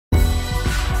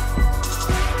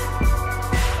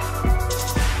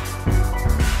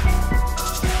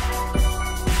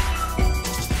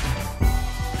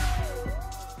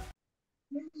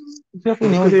Good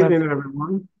evening,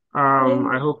 everyone.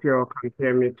 I hope you all can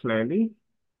hear me clearly.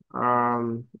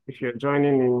 If you're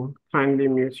joining in, kindly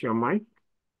mute your mic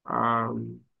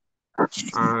um,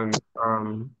 and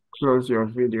close your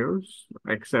videos,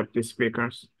 except the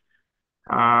speakers.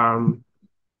 Um,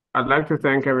 I'd like to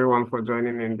thank everyone for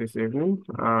joining in this evening,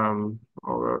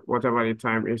 or whatever the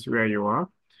time is where you are.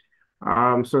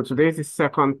 So today is the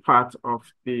second part of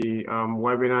the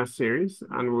webinar series,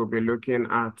 and we'll be looking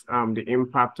at the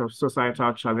impact of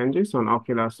societal challenges on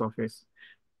ocular surface.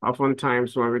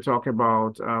 Oftentimes, when we talk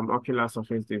about ocular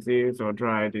surface disease or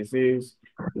dry eye disease,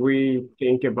 we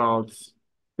think about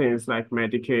things like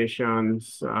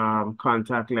medications,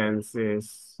 contact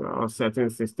lenses, or certain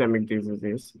systemic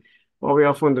diseases. But we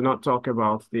often do not talk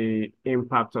about the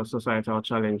impact of societal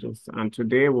challenges. And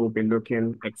today we'll be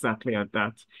looking exactly at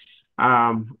that.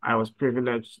 I'm very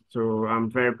privileged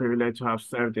to have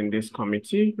served in this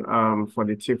committee for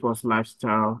the TFOS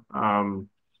Lifestyle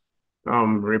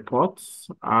reports.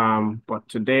 But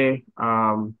today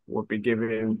we'll be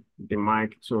giving the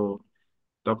mic to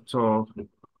Dr.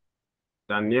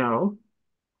 Daniel,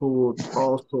 who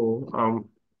also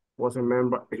was a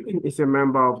member, is a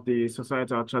member of the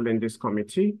Societal Challenges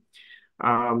Committee.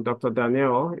 Dr.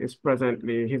 Daniel is he's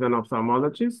an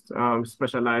ophthalmologist,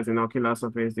 specialized in ocular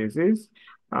surface disease.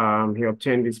 He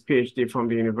obtained his PhD from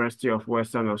the University of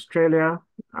Western Australia,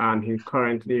 and he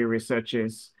currently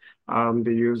researches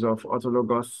the use of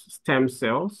autologous stem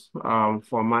cells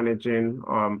for managing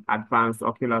advanced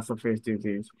ocular surface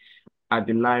disease at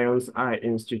the Lions Eye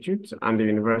Institute and the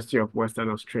University of Western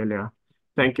Australia.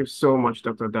 Thank you so much,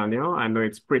 Dr. Daniel. I know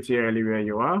it's pretty early where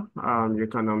you are. You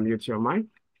can unmute your mic.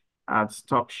 I'll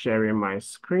stop sharing my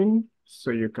screen so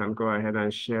you can go ahead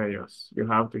and share yours. You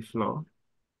have the floor.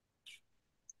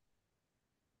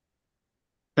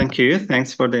 Thank you.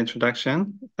 Thanks for the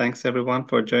introduction. Thanks everyone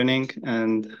for joining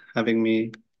and having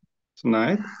me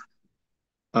tonight.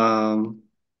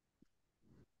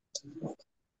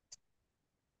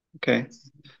 Okay.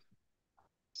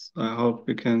 So I hope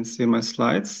you can see my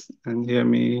slides and hear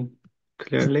me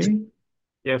clearly.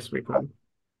 Yes, we can.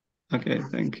 Okay,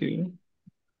 thank you.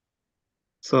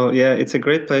 So yeah, it's a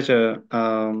great pleasure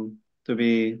to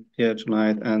be here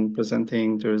tonight and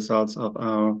presenting the results of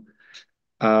our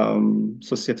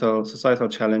societal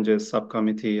challenges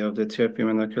subcommittee of the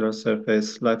TFOS Ocular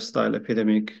Surface Lifestyle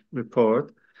Epidemic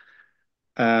Report.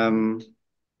 I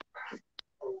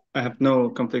have no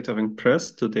conflict of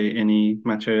interest to any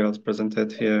materials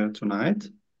presented here tonight.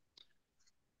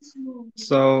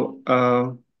 So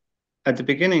at the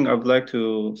beginning, I would like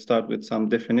to start with some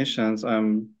definitions.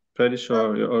 I'm pretty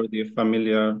sure you're already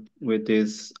familiar with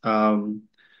these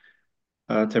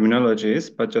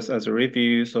terminologies, but just as a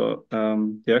review, so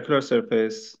the ocular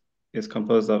surface is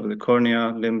composed of the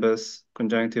cornea, limbus,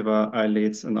 conjunctiva,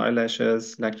 eyelids and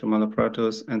eyelashes, lacrimal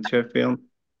apparatus, and tear film,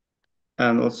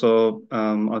 and also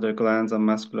other glands and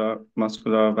muscular,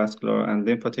 vascular, and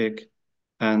lymphatic,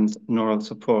 and neural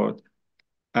support.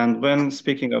 And when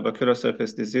speaking of ocular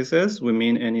surface diseases, we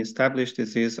mean any established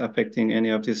disease affecting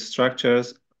any of these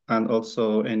structures and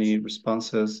also any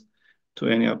responses to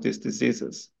any of these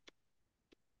diseases.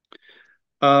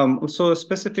 So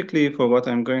specifically for what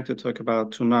I'm going to talk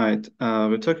about tonight,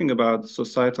 we're talking about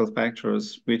societal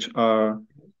factors which are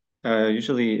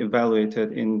usually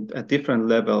evaluated at different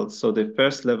levels. So the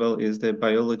first level is the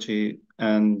biology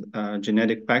and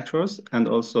genetic factors, and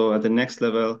also at the next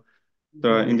level,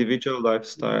 there are individual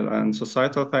lifestyle and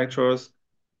societal factors,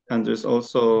 and there's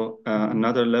also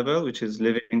another level, which is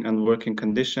living and working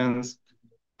conditions.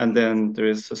 And then there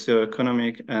is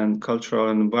socioeconomic and cultural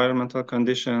and environmental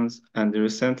conditions, and the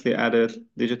recently added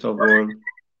digital world,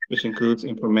 which includes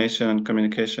information and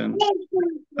communication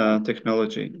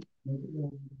technology.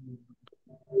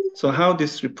 So how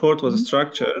this report was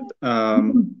structured,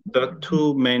 there are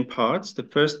two main parts. The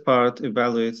first part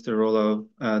evaluates the role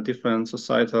of different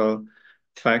societal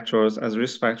factors as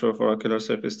risk factor for ocular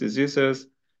surface diseases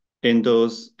in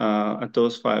those at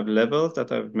those 5 levels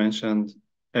that I've mentioned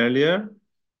earlier.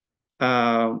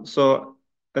 So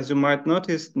as you might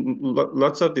notice,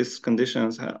 lots of these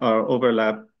conditions are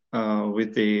overlap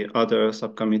with the other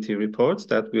subcommittee reports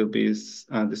that will be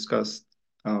discussed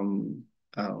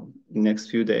next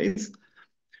few days.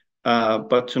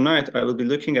 But tonight I will be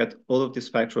looking at all of these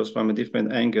factors from a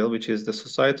different angle, which is the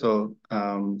societal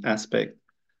aspect.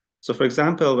 So for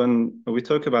example, when we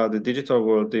talk about the digital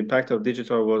world, the impact of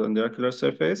digital world on the ocular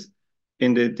surface,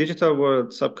 in the digital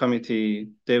world subcommittee,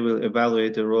 they will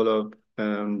evaluate the role of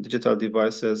digital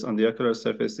devices on the ocular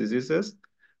surface diseases.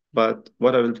 But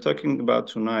what I will be talking about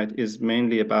tonight is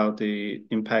mainly about the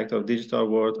impact of digital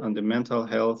world on the mental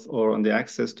health or on the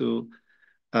access to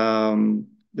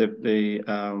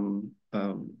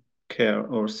care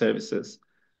or services.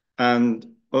 And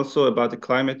also about the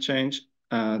climate change,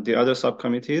 the other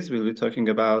subcommittees will be talking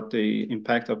about the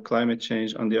impact of climate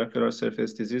change on the ocular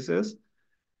surface diseases.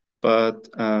 But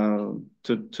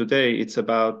today it's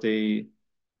about the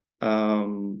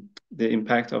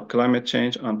impact of climate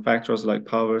change on factors like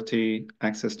poverty,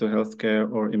 access to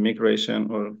healthcare, or immigration,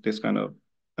 or this kind of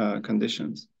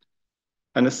conditions.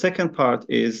 And the second part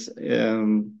is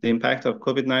the impact of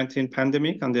COVID-19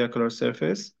 pandemic on the ocular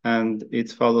surface, and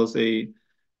it follows a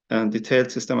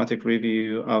detailed systematic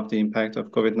review of the impact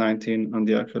of COVID-19 on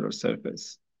the ocular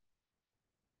surface.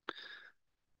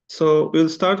 So we'll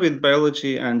start with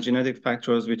biology and genetic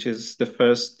factors, which is the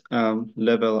first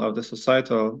level of the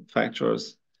societal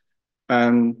factors.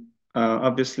 And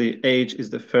obviously, age is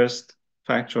the first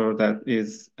factor that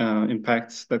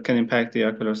can impact the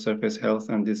ocular surface health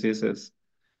and diseases.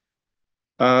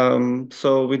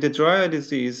 So with the dry eye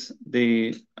disease,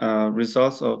 the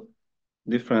results of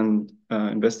different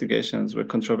investigations were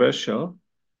controversial,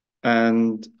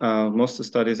 and most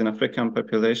studies in African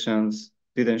populations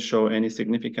didn't show any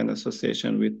significant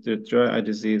association with the dry eye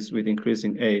disease with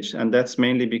increasing age. And that's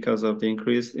mainly because of the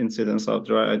increased incidence of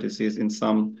dry eye disease in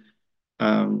some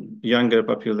younger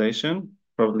population,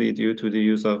 probably due to the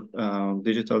use of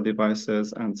digital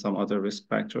devices and some other risk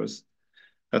factors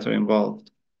that are involved.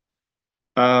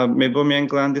 Meibomian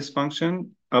gland dysfunction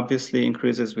obviously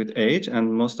increases with age,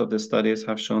 and most of the studies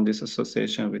have shown this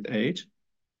association with age.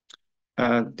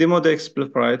 Demodex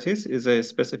blepharitis is a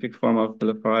specific form of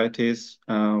blepharitis,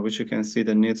 which you can see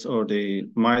the nits or the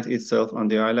mite itself on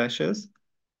the eyelashes.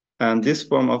 And this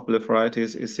form of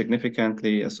blepharitis is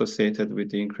significantly associated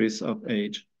with the increase of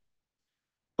age.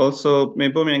 Also,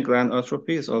 meibomian gland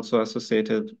atrophy is also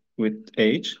associated with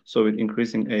age. So with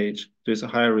increasing age, there's a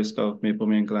higher risk of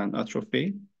meibomian gland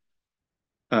atrophy.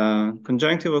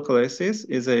 Conjunctival chalasis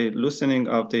is a loosening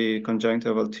of the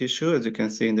conjunctival tissue, as you can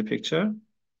see in the picture.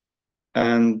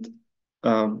 And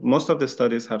most of the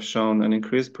studies have shown an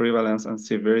increased prevalence and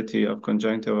severity of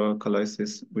conjunctival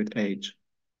chalasis with age.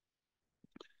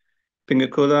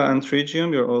 Pingicula and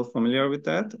pterygium, you're all familiar with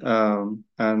that.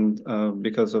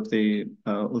 Because of the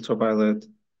ultraviolet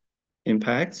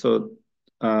impact, so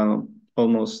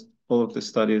almost all of the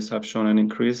studies have shown an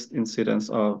increased incidence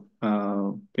of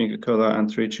pingicula and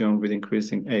pterygium with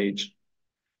increasing age.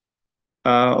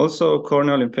 Also,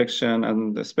 corneal infection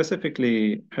and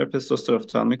specifically herpes zoster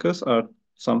ophthalmicus are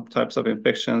some types of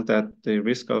infections that the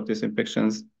risk of these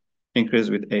infections increase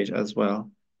with age as well.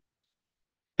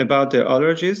 About the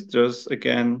allergies, there's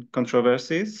again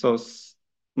controversies. So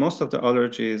most of the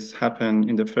allergies happen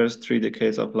in the first 3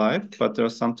 decades of life, but there are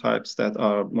some types that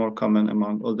are more common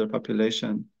among older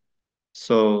population.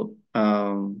 So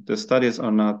the studies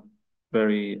are not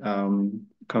very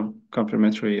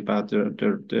complementary about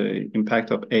the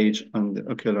impact of age on the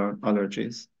ocular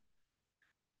allergies.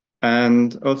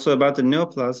 And also about the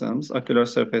neoplasms, ocular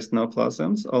surface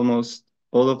neoplasms, almost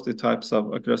all of the types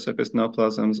of ocular surface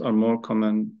neoplasms are more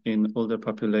common in older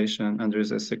population, and there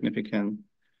is a significant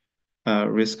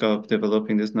risk of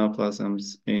developing these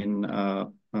neoplasms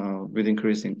with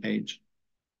increasing age.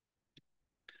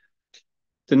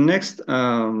 The next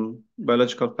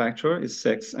biological factor is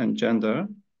sex and gender.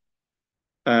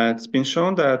 It's been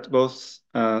shown that both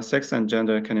sex and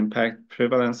gender can impact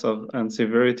prevalence of and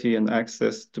severity and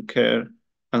access to care,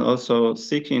 and also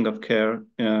seeking of care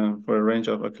for a range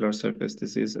of ocular surface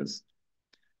diseases.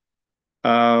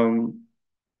 In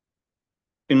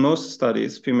most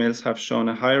studies, females have shown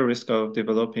a higher risk of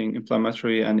developing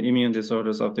inflammatory and immune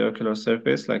disorders of the ocular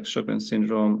surface, like Sjogren's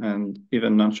syndrome and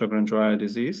even non-Sjogren dry eye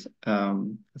disease,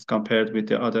 as compared with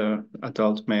the other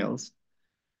adult males.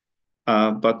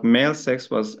 But male sex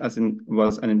was an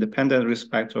independent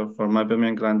risk factor for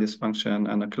meibomian gland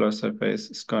dysfunction and ocular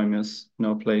surface squamous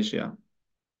neoplasia.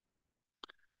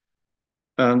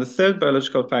 The third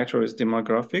biological factor is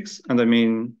demographics. And I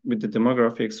mean, with the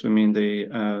demographics, we mean the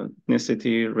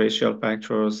ethnicity, racial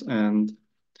factors, and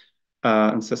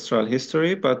ancestral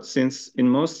history. But since in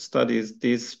most studies,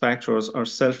 these factors are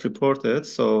self-reported,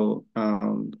 so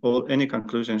any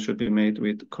conclusion should be made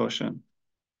with caution.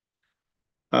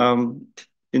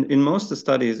 In most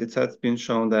studies, it has been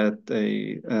shown that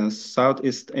the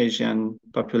Southeast Asian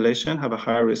population have a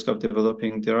higher risk of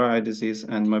developing dry eye disease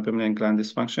and meibomian gland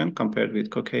dysfunction compared with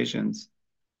Caucasians.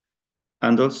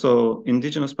 And also,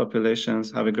 indigenous populations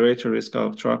have a greater risk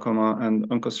of trachoma and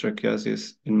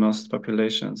onchocerciasis in most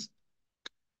populations.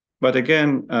 But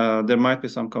again, there might be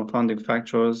some confounding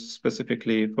factors,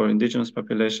 specifically for indigenous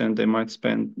population. They might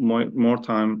spend more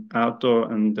time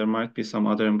outdoor, and there might be some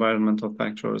other environmental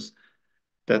factors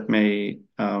that may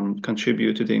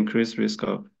contribute to the increased risk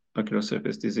of ocular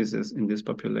surface diseases in these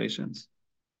populations.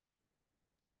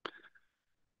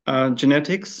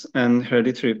 Genetics and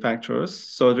hereditary factors.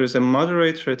 So there's a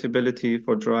moderate heritability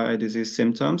for dry eye disease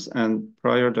symptoms and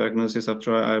prior diagnosis of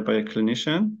dry eye by a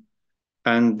clinician.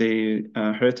 And the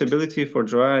heritability for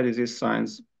dry eye disease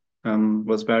signs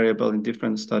was variable in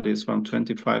different studies from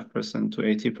 25% to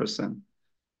 80%.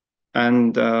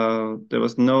 And there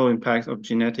was no impact of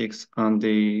genetics on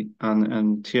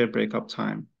tear breakup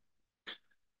time.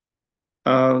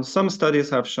 Some studies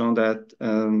have shown that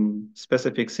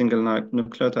specific single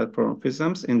nucleotide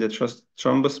polymorphisms in the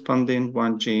thrombospondin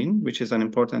 1 gene, which is an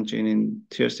important gene in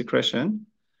tear secretion,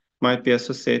 might be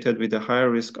associated with a higher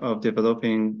risk of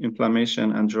developing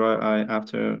inflammation and dry eye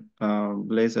after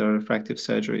laser refractive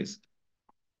surgeries.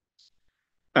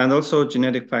 And also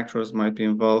genetic factors might be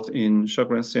involved in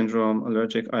Sjogren's syndrome,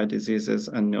 allergic eye diseases,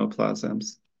 and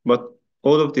neoplasms. But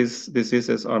all of these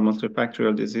diseases are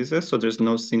multifactorial diseases, so there's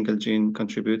no single gene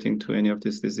contributing to any of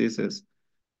these diseases.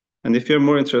 And if you're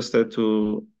more interested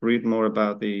to read more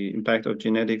about the impact of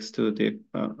genetics to the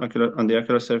on the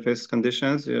ocular surface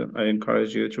conditions, I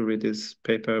encourage you to read this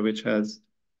paper, which has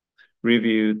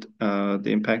reviewed the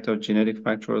impact of genetic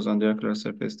factors on the ocular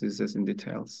surface diseases in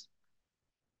details.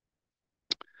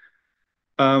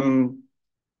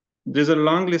 There's a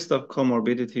long list of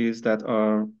comorbidities that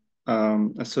are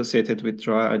associated with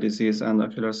dry eye disease and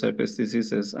ocular surface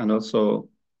diseases, and also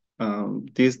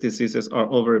these diseases are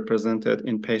overrepresented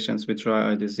in patients with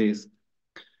dry eye disease.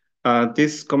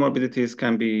 These comorbidities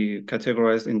can be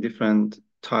categorized in different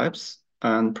types,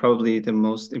 and probably the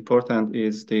most important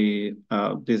is the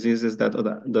diseases that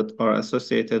are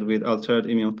associated with altered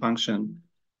immune function.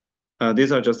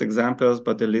 These are just examples,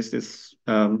 but the list is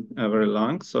very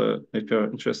long. So if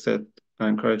you're interested, I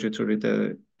encourage you to read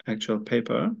the actual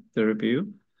paper, the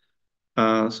review.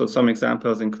 So some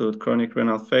examples include chronic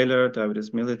renal failure,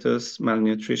 diabetes mellitus,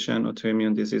 malnutrition,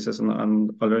 autoimmune diseases,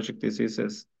 and allergic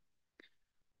diseases.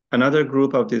 Another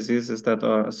group of diseases that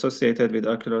are associated with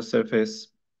ocular surface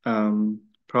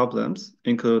problems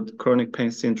include chronic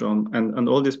pain syndrome. And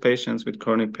all these patients with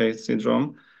chronic pain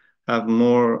syndrome have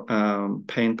more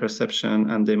pain perception,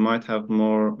 and they might have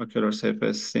more ocular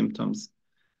surface symptoms.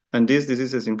 And these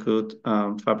diseases include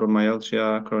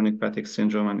fibromyalgia, chronic fatigue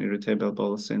syndrome, and irritable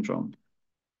bowel syndrome.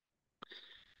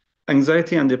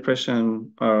 Anxiety and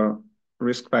depression are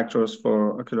risk factors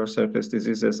for ocular surface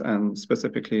diseases, and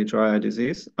specifically dry eye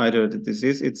disease. Either the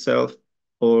disease itself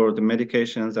or the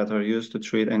medications that are used to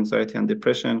treat anxiety and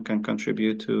depression can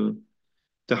contribute to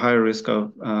the higher risk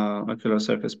of ocular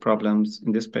surface problems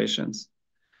in these patients.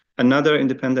 Another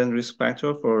independent risk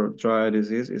factor for dry eye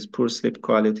disease is poor sleep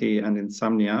quality and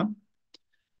insomnia.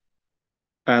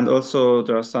 And also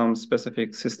there are some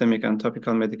specific systemic and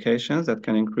topical medications that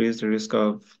can increase the risk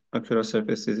of ocular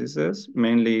surface diseases,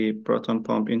 mainly proton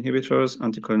pump inhibitors,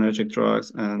 anticholinergic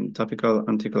drugs, and topical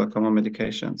anti-glaucoma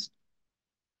medications.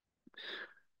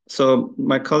 So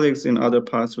my colleagues in other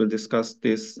parts will discuss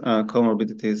these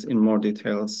comorbidities in more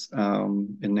details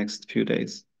in the next few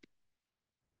days.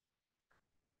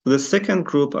 The second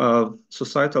group of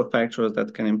societal factors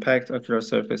that can impact ocular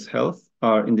surface health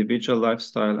are individual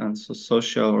lifestyle and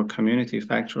social or community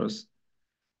factors.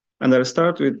 And I'll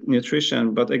start with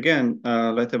nutrition, but again,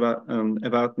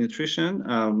 about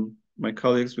nutrition, my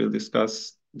colleagues will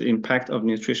discuss the impact of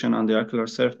nutrition on the ocular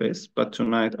surface, but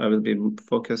tonight I will be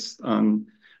focused on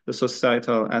the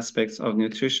societal aspects of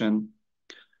nutrition.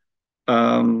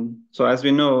 So as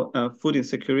we know, food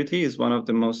insecurity is one of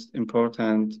the most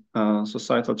important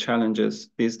societal challenges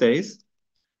these days.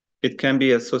 It can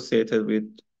be associated with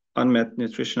unmet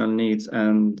nutritional needs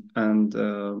and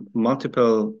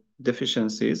multiple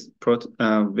deficiencies.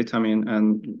 Vitamin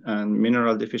and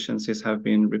mineral deficiencies have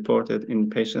been reported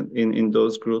in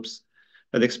those groups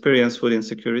that experience food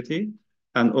insecurity.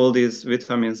 And all these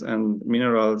vitamins and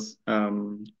minerals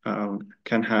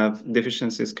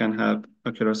deficiencies can have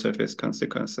ocular surface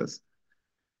consequences.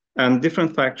 And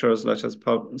different factors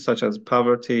such as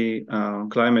poverty,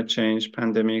 climate change,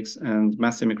 pandemics, and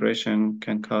mass immigration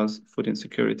can cause food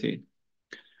insecurity.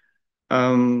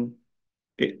 Anorexia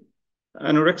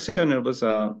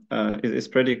nervosa is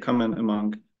pretty common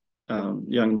among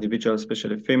young individuals,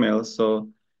 especially females. So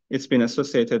it's been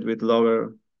associated with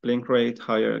lower blink rate,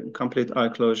 higher complete eye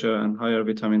closure, and higher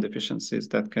vitamin deficiencies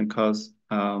that can cause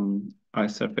eye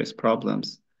surface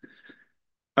problems.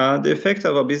 The effect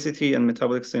of obesity and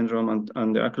metabolic syndrome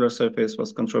on the ocular surface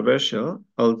was controversial,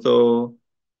 although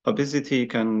obesity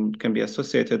can be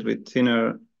associated with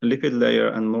thinner lipid layer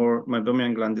and more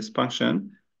meibomian gland dysfunction,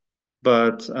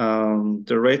 but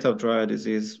the rate of dry eye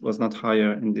disease was not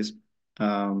higher in these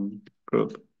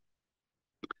group.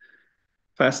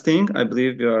 Fasting, I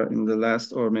believe we are in the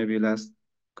last or maybe last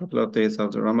couple of days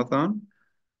of the Ramadan.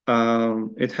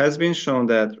 It has been shown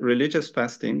that religious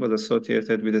fasting was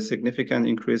associated with a significant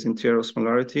increase in tear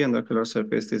osmolarity and ocular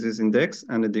surface disease index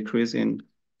and a decrease in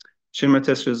Schirmer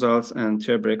test results and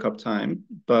tear breakup time.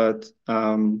 But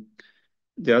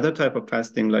the other type of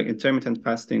fasting, like intermittent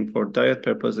fasting for diet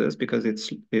purposes, because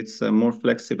it's more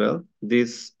flexible,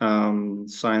 these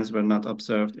signs were not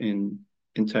observed in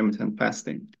intermittent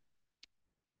fasting.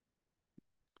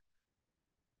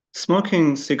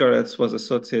 Smoking cigarettes was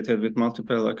associated with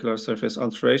multiple ocular surface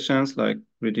alterations like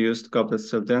reduced goblet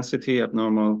cell density,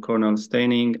 abnormal corneal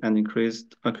staining, and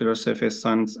increased ocular surface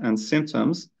signs and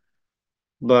symptoms.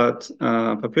 But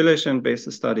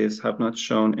population-based studies have not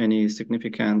shown any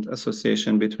significant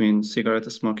association between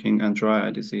cigarette smoking and dry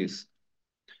eye disease.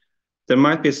 There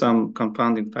might be some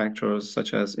confounding factors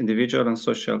such as individual and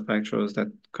social factors that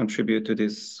contribute to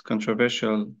these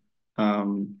controversial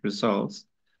results.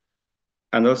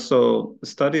 And also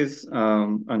studies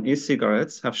on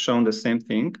e-cigarettes have shown the same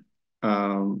thing,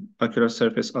 ocular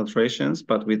surface alterations,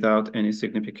 but without any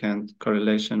significant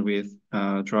correlation with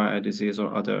dry eye disease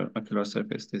or other ocular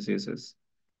surface diseases.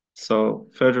 So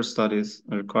further studies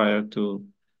are required to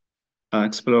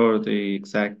explore the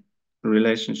exact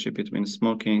relationship between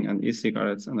smoking and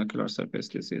e-cigarettes and ocular surface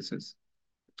diseases.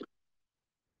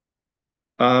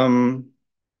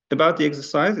 About the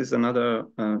exercise is another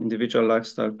individual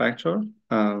lifestyle factor.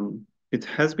 It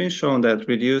has been shown that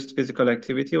reduced physical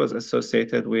activity was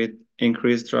associated with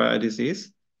increased dry eye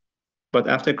disease, but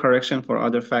after correction for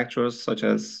other factors such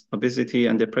as obesity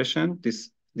and depression,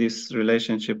 this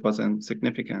relationship wasn't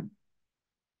significant.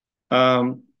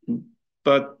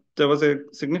 But there was a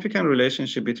significant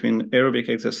relationship between aerobic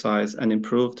exercise and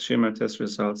improved Schirmer test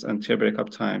results and tear breakup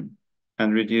time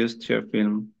and reduced tear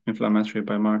film inflammatory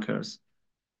biomarkers.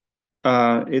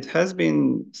 It has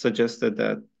been suggested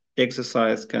that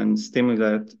exercise can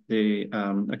stimulate the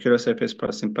ocular surface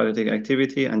parasympathetic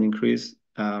activity and increase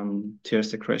tear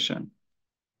secretion.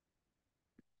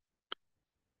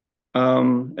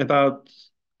 About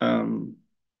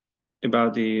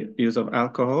the use of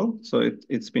alcohol, so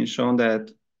it's been shown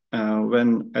that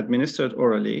when administered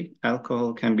orally,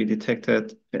 alcohol can be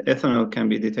detected, ethanol can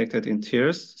be detected in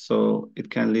tears, so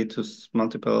it can lead to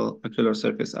multiple ocular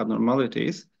surface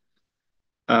abnormalities.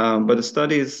 But the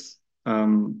studies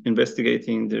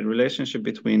investigating the relationship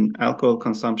between alcohol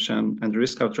consumption and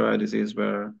risk of dry eye disease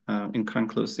were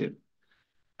inconclusive.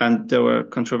 And there were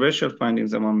controversial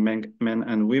findings among men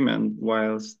and women,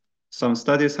 whilst some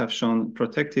studies have shown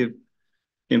protective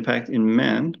impact in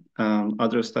men.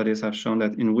 Other studies have shown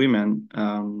that in women,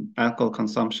 alcohol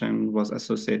consumption was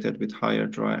associated with higher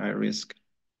dry eye risk.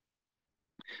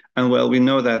 And well, we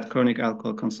know that chronic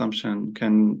alcohol consumption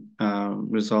can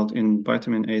result in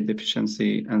vitamin A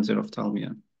deficiency and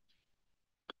xerophthalmia.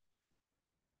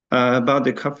 About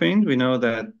the caffeine, we know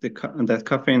that that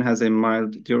caffeine has a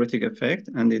mild diuretic effect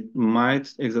and it might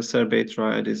exacerbate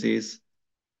dry eye disease,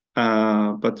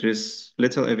 but there's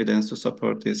little evidence to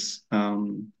support this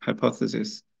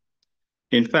hypothesis.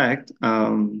 In fact,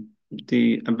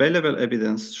 the available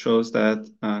evidence shows that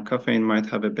caffeine might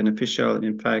have a beneficial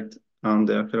impact on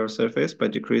the ocular surface by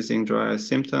decreasing dry eye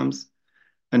symptoms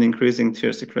and increasing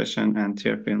tear secretion and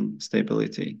tear film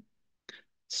stability.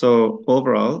 So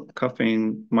overall,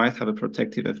 caffeine might have a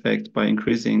protective effect by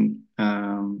increasing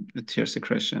tear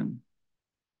secretion.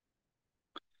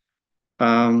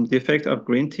 The effect of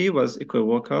green tea was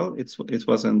equivocal. It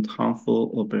wasn't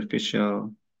harmful or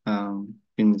beneficial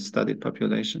in studied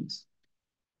populations.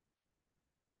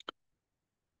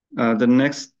 The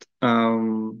next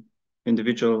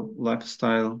individual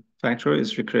lifestyle factor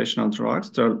is recreational drugs.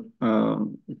 There are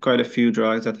quite a few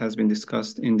drugs that has been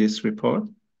discussed in this report.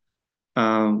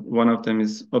 One of them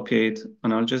is opiate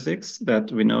analgesics,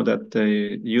 that we know that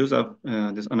the use of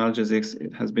these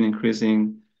analgesics has been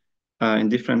increasing in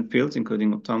different fields,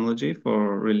 including ophthalmology,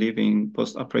 for relieving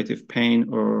post-operative pain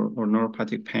or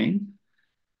neuropathic pain.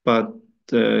 But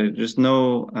there's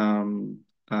no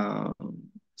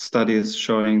studies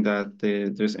showing that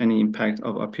there's any impact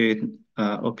of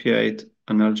opioid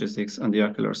analgesics on the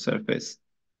ocular surface.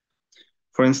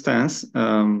 For instance,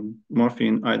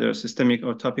 morphine, either systemic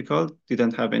or topical,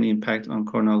 didn't have any impact on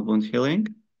corneal wound healing.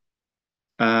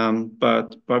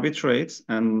 But barbiturates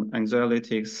and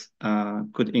anxiolytics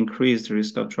could increase the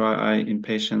risk of dry eye in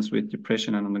patients with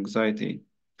depression and anxiety.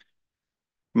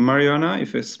 Marijuana,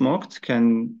 if it's smoked,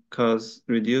 can cause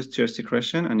reduced tear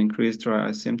secretion and increased dry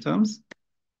eye symptoms.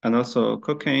 And also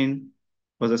cocaine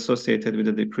was associated with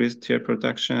a decreased tear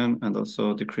production and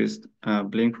also decreased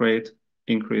blink rate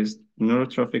increased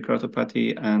neurotrophic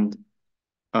keratopathy and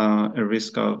a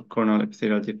risk of corneal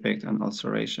epithelial defect and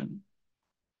ulceration.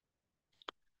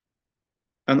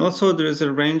 And also there is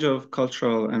a range of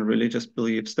cultural and religious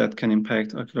beliefs that can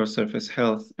impact ocular surface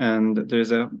health. And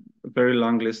there's a very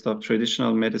long list of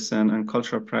traditional medicine and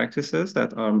cultural practices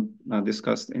that are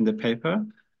discussed in the paper.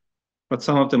 But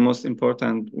some of the most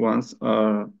important ones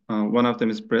are, one of them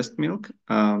is breast milk.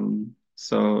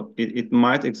 So it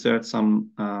might exert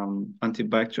some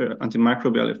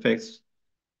antimicrobial effects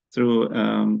through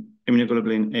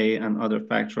immunoglobulin A and other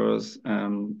factors,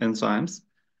 enzymes,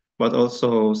 but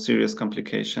also serious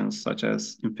complications such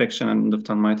as infection and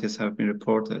endophthalmitis have been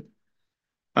reported.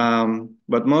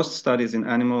 But most studies in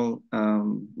animal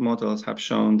models have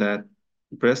shown that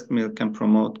breast milk can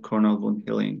promote corneal wound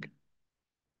healing.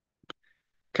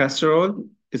 Castor oil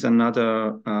is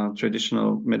another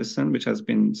traditional medicine which has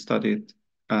been studied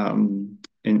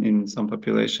in some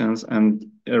populations, and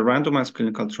a randomized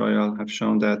clinical trial have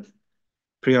shown that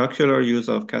preocular use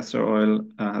of castor oil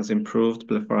has improved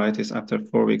blepharitis after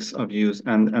 4 weeks of use,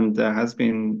 and there has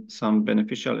been some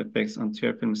beneficial effects on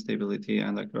tear film stability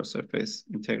and ocular surface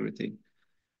integrity.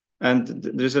 And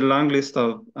there's a long list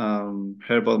of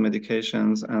herbal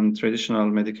medications and traditional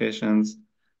medications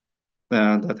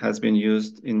that has been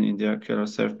used in the ocular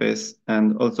surface.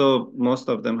 And although most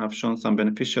of them have shown some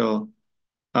beneficial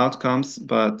outcomes,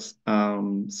 but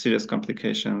serious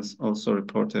complications also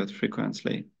reported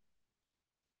frequently.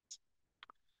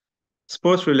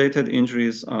 Sports-related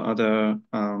injuries are other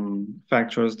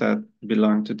factors that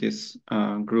belong to this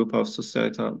group of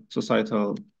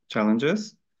societal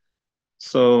challenges.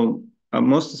 So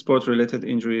most sports-related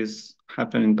injuries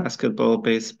happen in basketball,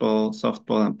 baseball,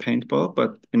 softball, and paintball.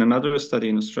 But in another study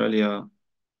in Australia,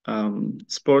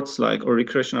 sports like or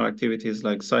recreational activities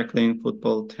like cycling,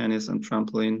 football, tennis, and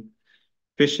trampoline,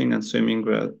 fishing, and swimming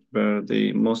were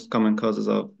the most common causes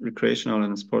of recreational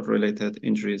and sport-related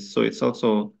injuries. So it's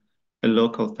also a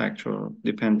local factor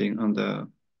depending on the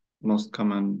most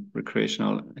common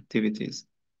recreational activities.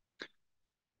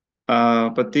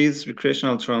 But these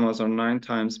recreational traumas are 9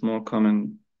 times more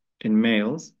common in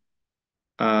males,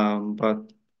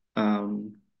 but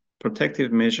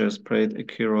protective measures played a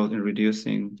key role in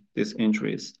reducing these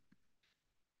injuries.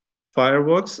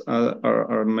 Fireworks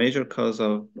are a major cause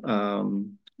of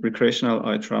recreational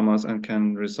eye traumas and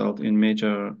can result in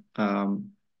major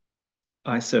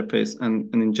eye surface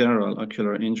and in general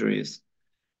ocular injuries.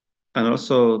 And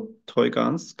also toy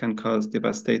guns can cause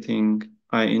devastating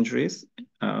eye injuries,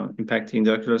 impacting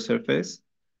the ocular surface,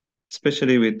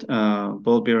 especially with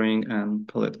ball bearing and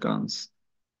pellet guns.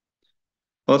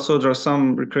 Also, there are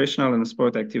some recreational and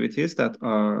sport activities that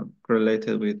are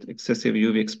correlated with excessive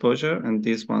UV exposure, and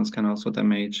these ones can also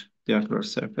damage the ocular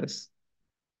surface.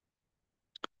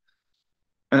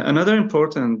 Another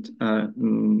important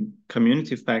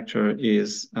community factor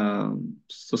is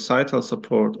societal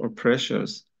support or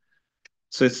pressures.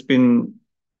 So it's been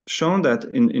shown that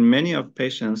in many of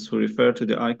patients who refer to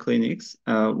the eye clinics,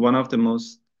 one of the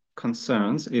most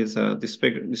concerns is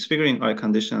disfiguring eye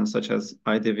conditions such as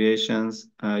eye deviations,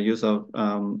 use of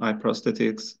eye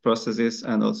prosthesis,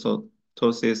 and also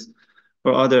ptosis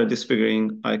or other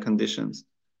disfiguring eye conditions.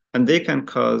 And they can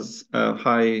cause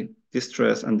high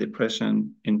distress and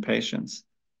depression in patients.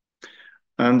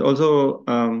 And although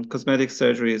cosmetic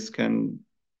surgeries can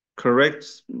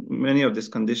correct many of these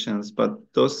conditions, but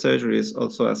those surgeries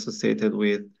also associated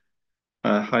with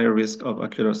a higher risk of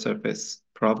ocular surface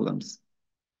problems.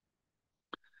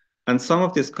 And some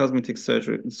of these cosmetic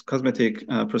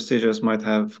procedures might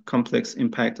have complex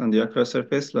impact on the ocular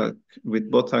surface, like with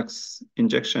Botox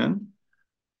injection.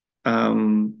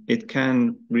 It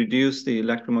can reduce the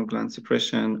lacrimal gland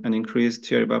secretion and increase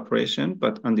tear evaporation.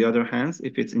 But on the other hand,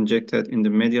 if it's injected in the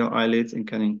medial eyelids, it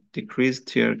can decrease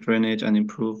tear drainage and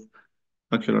improve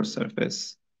ocular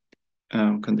surface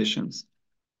conditions.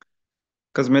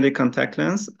 Cosmetic contact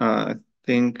lens, I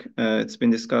think it's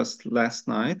been discussed last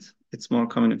night. It's more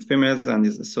common in females and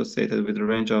is associated with a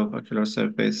range of ocular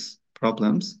surface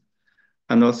problems.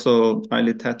 And also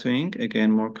eyelid tattooing, again,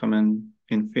 more common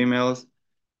in females.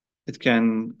 It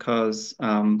can cause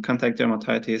contact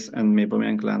dermatitis and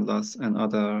meibomian gland loss and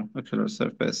other ocular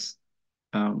surface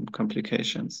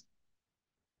complications.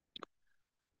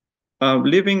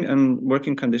 Living and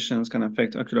working conditions can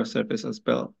affect ocular surface as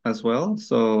well.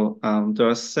 So there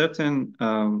are certain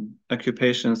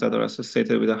occupations that are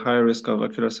associated with a higher risk of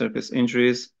ocular surface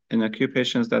injuries in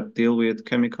occupations that deal with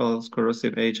chemicals,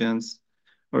 corrosive agents,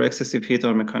 or excessive heat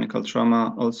or mechanical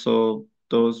trauma. Also,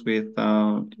 those with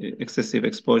excessive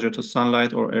exposure to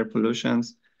sunlight or air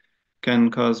pollutions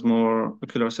can cause more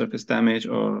ocular surface damage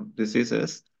or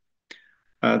diseases.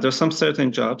 There's some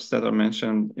certain jobs that are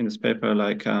mentioned in this paper,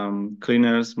 like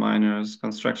cleaners, miners,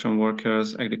 construction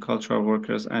workers, agricultural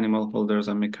workers, animal holders,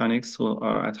 and mechanics who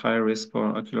are at higher risk for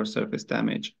ocular surface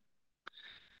damage.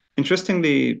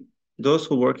 Interestingly, those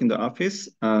who work in the office,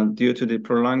 due to the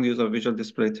prolonged use of visual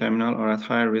display terminal, are at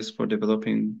higher risk for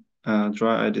developing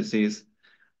dry eye disease.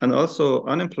 And also,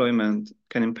 unemployment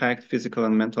can impact physical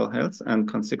and mental health and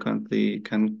consequently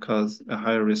can cause a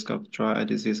higher risk of dry eye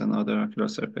disease and other ocular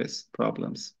surface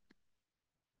problems.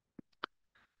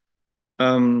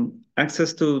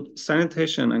 Access to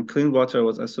sanitation and clean water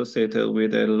was associated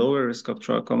with a lower risk of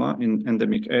trachoma in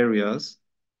endemic areas.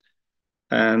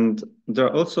 And there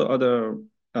are also other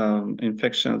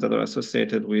infections that are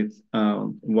associated with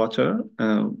water,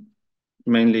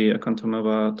 mainly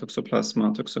Acanthamoeba,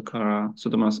 Toxoplasma, Toxocara,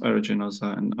 Pseudomonas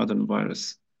aeruginosa, and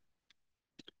adenovirus.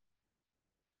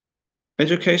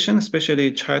 Education,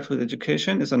 especially childhood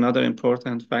education, is another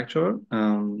important factor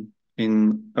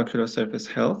in ocular surface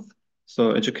health.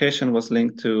 So education was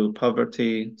linked to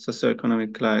poverty,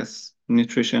 socioeconomic class,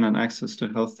 nutrition, and access to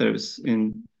health service.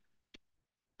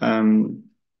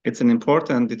 It's an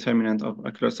important determinant of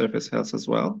ocular surface health as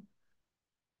well.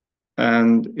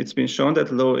 And it's been shown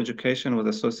that low education was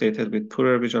associated with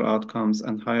poorer visual outcomes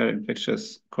and higher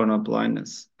infectious corneal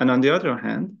blindness. And on the other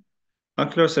hand,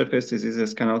 ocular surface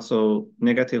diseases can also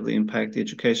negatively impact the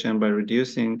education by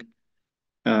reducing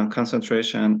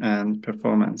concentration and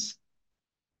performance.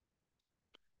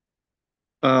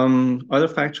 Other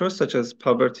factors such as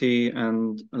poverty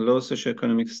and low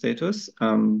socioeconomic status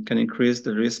can increase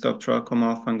the risk of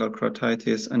trachoma, fungal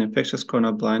keratitis, and infectious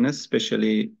corneal blindness,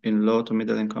 especially in low to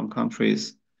middle income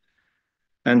countries.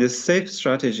 And this safe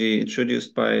strategy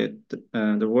introduced by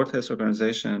the World Health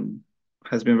Organization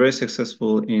has been very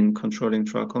successful in controlling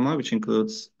trachoma, which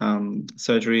includes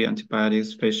surgery,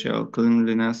 antibiotics, facial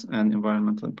cleanliness, and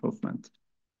environmental improvement.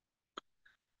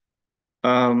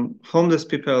 Homeless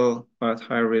people are at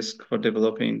high risk for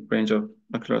developing a range of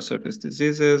ocular surface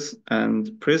diseases,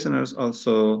 and prisoners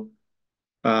also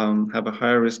have a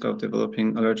higher risk of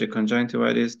developing allergic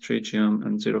conjunctivitis, pterygium,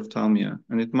 and xerophthalmia.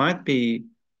 And it might be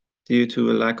due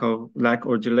to a lack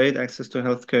or delayed access to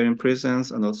healthcare in prisons,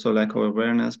 and also lack of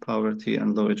awareness, poverty,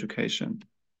 and low education.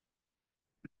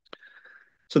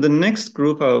 So the next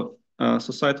group of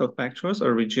societal factors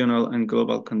are regional and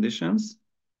global conditions.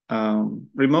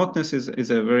 Remoteness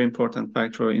is a very important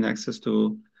factor in access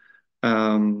to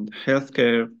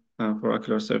healthcare for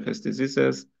ocular surface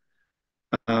diseases.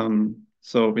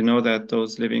 So we know that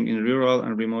those living in rural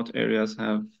and remote areas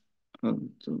have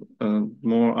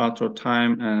more outdoor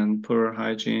time and poorer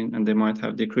hygiene, and they might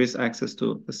have decreased access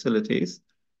to facilities.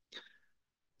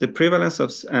 The prevalence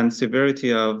of and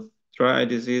severity of dry eye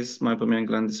disease, meibomian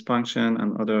gland dysfunction,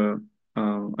 and other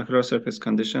ocular surface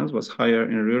conditions was higher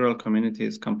in rural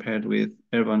communities compared with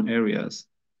urban areas.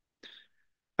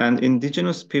 And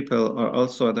indigenous people are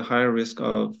also at a higher risk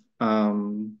of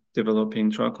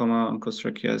developing trachoma,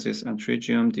 onchocerciasis, and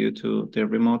pterygium due to their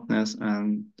remoteness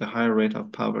and the higher rate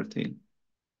of poverty.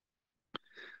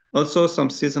 Also, some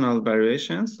seasonal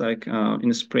variations, like in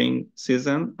the spring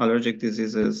season, allergic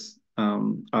diseases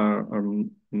are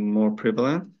more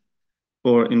prevalent,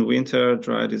 or in winter,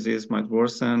 dry disease might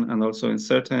worsen, and also in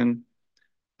certain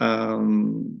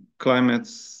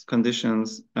climates,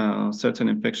 conditions, certain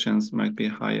infections might be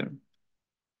higher.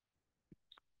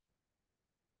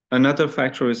 Another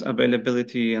factor is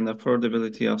availability and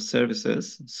affordability of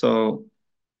services. So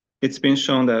it's been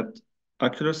shown that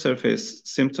ocular surface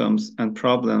symptoms and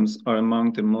problems are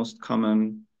among the most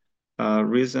common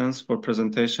reasons for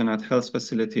presentation at health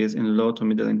facilities in low to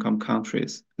middle income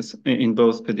countries, in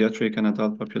both pediatric and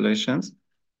adult populations.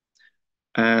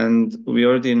 And we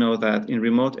already know that in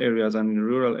remote areas and in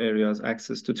rural areas,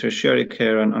 access to tertiary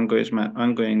care and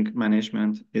ongoing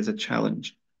management is a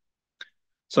challenge.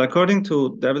 So according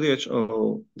to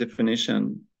WHO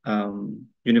definition,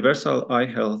 universal eye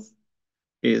health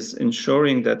is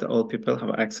ensuring that all people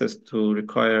have access to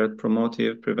required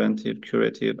promotive, preventive,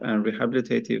 curative, and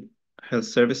rehabilitative health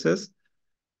services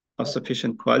of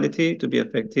sufficient quality to be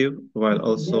effective, while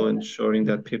also ensuring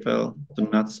that people do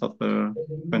not suffer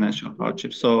financial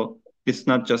hardship. So it's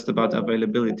not just about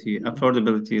availability,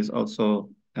 affordability is also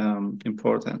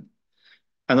important.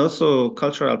 And also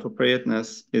cultural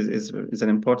appropriateness is an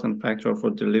important factor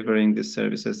for delivering these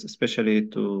services, especially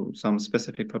to some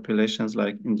specific populations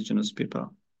like indigenous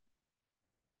people.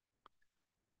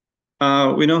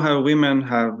 We know how women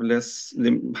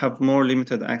have more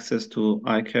limited access to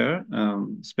eye care,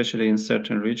 especially in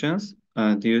certain regions,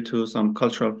 due to some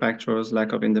cultural factors,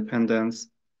 lack of independence,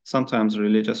 sometimes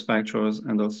religious factors,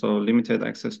 and also limited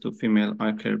access to female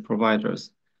eye care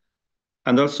providers.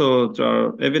 And also, there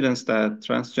are evidence that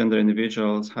transgender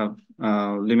individuals have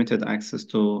limited access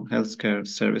to healthcare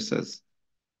services.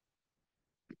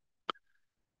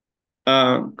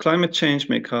 Climate change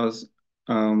may cause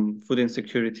food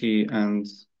insecurity and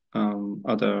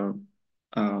other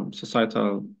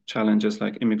societal challenges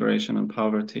like immigration and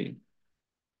poverty.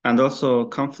 And also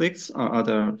conflicts are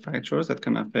other factors that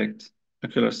can affect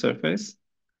ocular surface.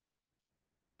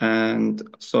 And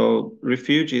so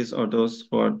refugees or those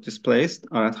who are displaced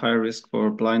are at higher risk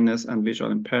for blindness and visual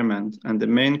impairment. And the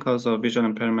main cause of visual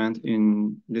impairment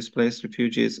in displaced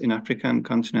refugees in African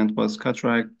continent was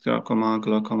cataract,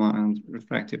 glaucoma, and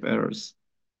refractive errors.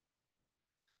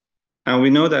 And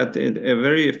we know that a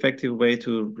very effective way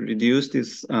to reduce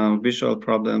these visual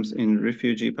problems in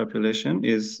refugee population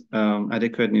is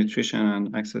adequate nutrition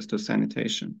and access to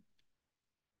sanitation.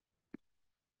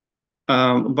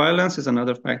 Violence is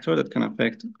another factor that can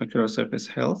affect ocular surface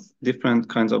health. Different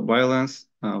kinds of violence,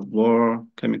 war,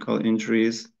 chemical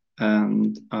injuries,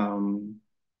 and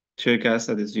tear gas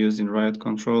that is used in riot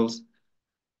controls,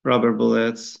 rubber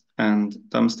bullets, and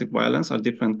domestic violence are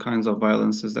different kinds of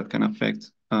violences that can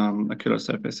affect ocular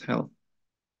surface health.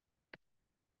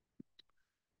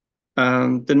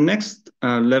 The next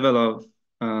level of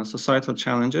societal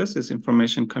challenges is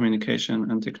information communication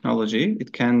and technology.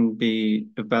 It can be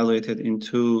evaluated in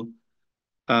two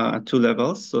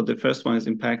levels. So the first one is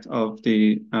impact of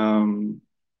the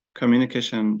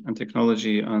communication and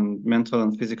technology on mental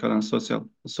and physical and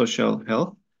social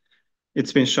health.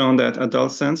 It's been shown that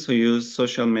adolescents who use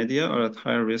social media are at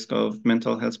higher risk of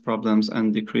mental health problems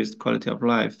and decreased quality of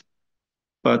life.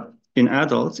 But in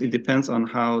adults, it depends on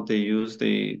how they use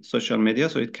the social media.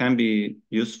 So it can be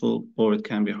useful or it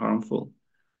can be harmful.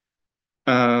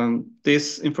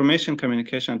 This information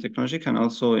communication technology can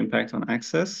also impact on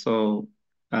access. So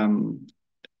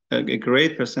a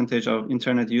great percentage of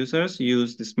internet users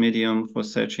use this medium for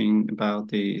searching about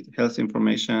the health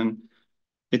information.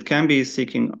 It can be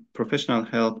seeking professional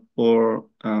help or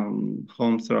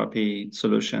home therapy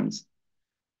solutions.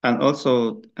 And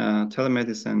also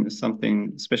telemedicine is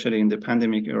something, especially in the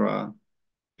pandemic era,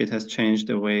 it has changed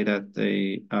the way that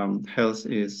the health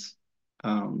is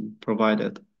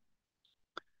provided.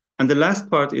 And the last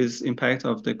part is impact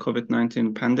of the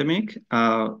COVID-19 pandemic.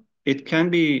 It can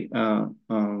be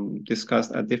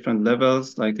discussed at different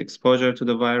levels, like exposure to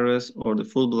the virus or the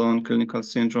full-blown clinical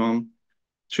syndrome,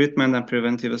 treatment and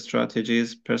preventive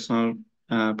strategies, personal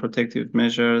protective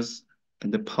measures,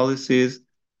 and the policies,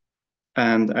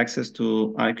 and access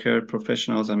to eye care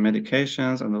professionals and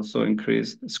medications, and also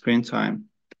increased screen time.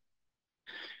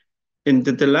 In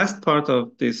the last part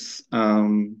of this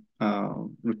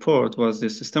report was the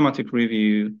systematic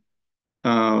review,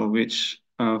 which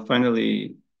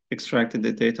finally extracted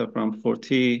the data from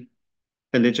 40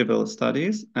 eligible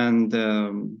studies and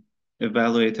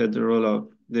evaluated the role of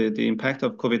the impact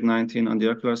of COVID-19 on the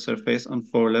ocular surface on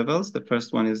 4 levels. The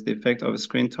first one is the effect of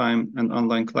screen time and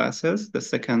online classes. The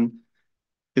second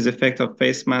is effect of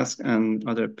face mask and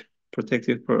other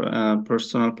protective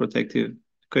personal protective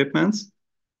equipments.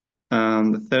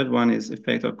 The third one is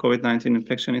effect of COVID-19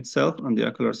 infection itself on the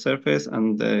ocular surface.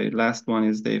 And the last one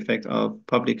is the effect of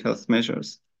public health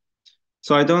measures.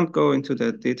 So I don't go into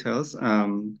the details,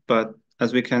 but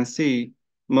as we can see,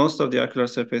 most of the ocular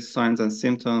surface signs and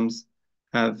symptoms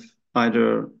have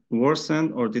either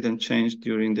worsened or didn't change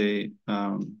during the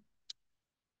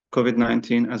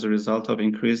COVID-19 as a result of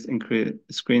increased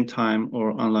screen time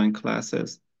or online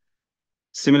classes.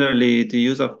 Similarly, the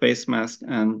use of face masks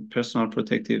and personal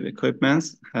protective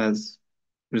equipments has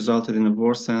resulted in a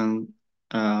worsened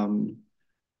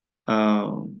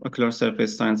ocular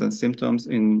surface signs and symptoms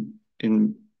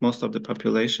in most of the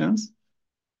populations.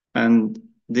 And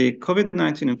the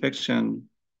COVID-19 infection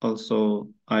also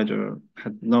either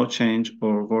had no change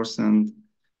or worsened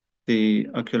the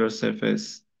ocular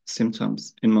surface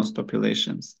symptoms in most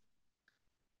populations.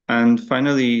 And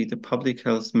finally, the public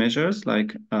health measures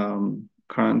like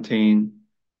quarantine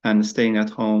and staying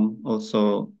at home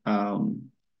also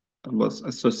was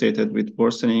associated with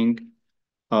worsening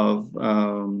of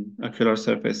ocular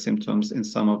surface symptoms in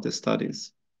some of the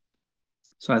studies.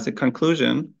 So as a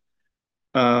conclusion,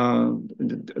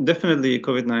 definitely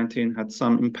COVID-19 had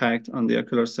some impact on the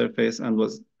ocular surface and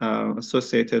was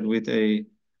associated with a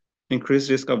increased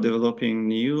risk of developing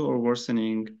new or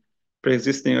worsening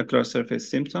pre-existing ocular surface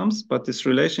symptoms, but this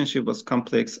relationship was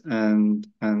complex and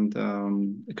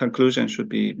a conclusion should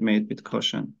be made with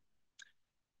caution.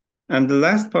 And the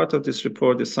last part of this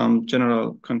report is some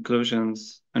general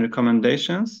conclusions and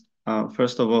recommendations.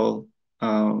 First of all,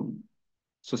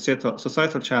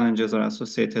 societal challenges are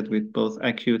associated with both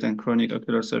acute and chronic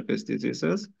ocular surface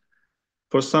diseases.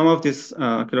 For some of these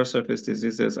ocular surface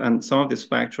diseases and some of these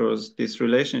factors, this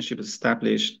relationship is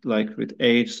established like with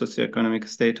age, socioeconomic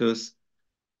status,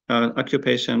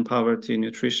 occupation, poverty,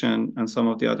 nutrition, and some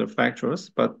of the other factors.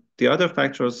 But the other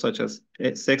factors such as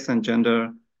sex and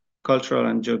gender, cultural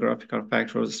and geographical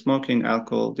factors, smoking,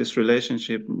 alcohol, this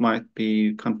relationship might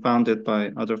be confounded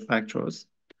by other factors,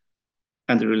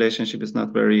 and the relationship is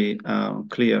not very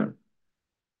clear.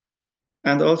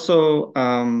 And also,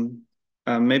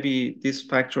 maybe these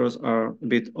factors are a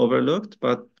bit overlooked,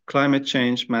 but climate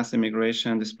change, mass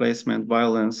immigration, displacement,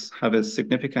 violence have a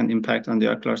significant impact on the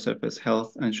ocular surface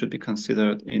health and should be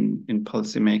considered in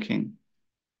policy making.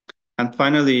 And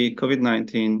finally,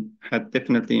 COVID-19 had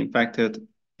definitely impacted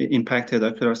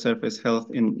ocular surface health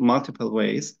in multiple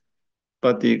ways,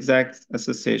 but the exact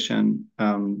association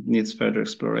needs further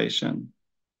exploration.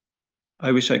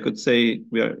 I wish I could say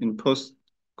we are in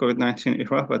post-COVID-19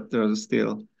 era, but there are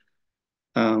still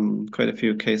quite a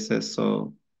few cases,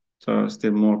 so there are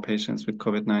still more patients with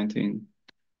COVID-19.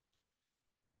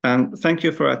 And thank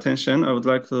you for attention. I would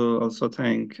like to also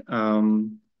thank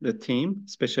the team,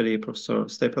 especially Professor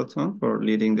Stapleton for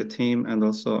leading the team and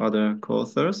also other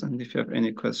co-authors. And if you have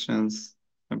any questions,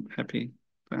 I'm happy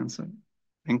to answer.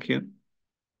 Thank you.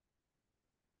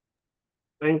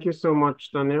 Thank you so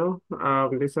much, Daniel.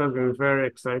 This has been very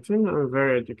exciting and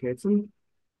very educating.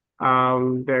 There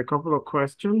are a couple of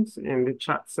questions in the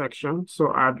chat section,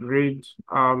 so I'd read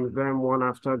them one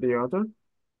after the other,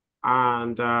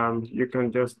 and you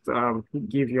can just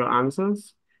give your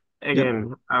answers. Again,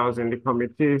 Yep. I was in the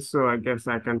committee, so I guess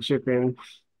I can chip in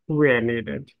where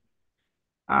needed.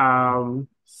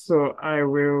 So I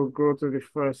will go to the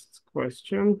first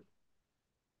question.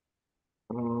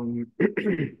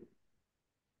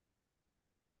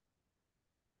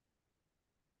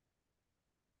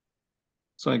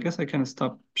 So I guess I can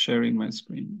stop sharing my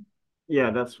screen.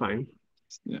 Yeah, that's fine.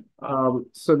 Yeah.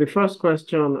 So the first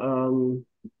question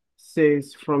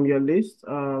says, from your list,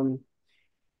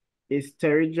 is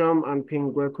pterygium and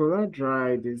pinguecula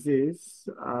dry disease?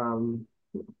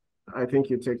 I think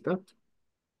you take that.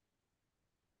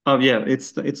 Oh yeah,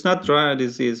 it's not dry eye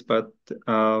disease, but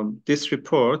this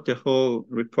report, the whole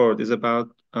report, is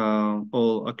about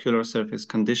all ocular surface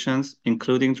conditions,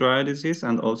 including dry eye disease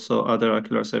and also other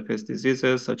ocular surface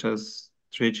diseases such as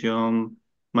pterygium,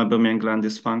 meibomian gland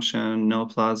dysfunction,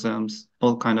 neoplasms,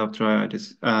 all kind of dry eye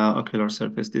ocular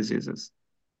surface diseases.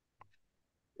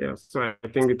 Yeah, so I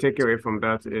think the takeaway from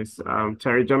that is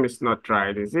pterygium is not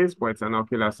dry disease, but it's an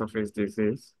ocular surface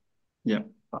disease. Yeah.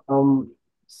 Um,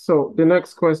 so the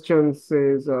next question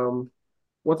says,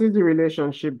 what is the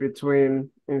relationship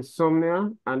between insomnia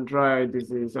and dry eye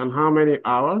disease, and how many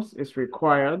hours is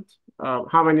required?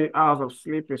 How many hours of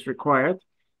sleep is required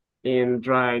in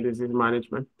dry eye disease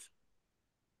management?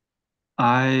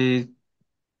 I'm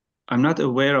not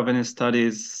aware of any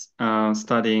studies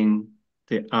studying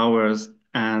the hours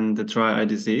and the dry eye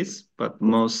disease, but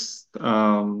most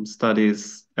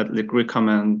studies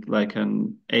recommend like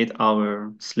an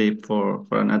 8-hour sleep for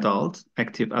an adult,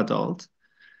 active adult.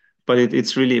 But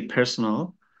it's really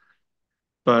personal.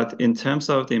 But in terms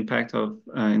of the impact of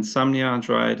insomnia and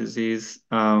dry eye disease,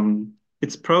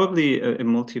 it's probably a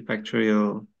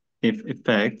multifactorial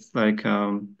effect. Like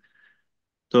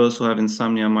those who have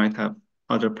insomnia might have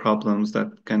other problems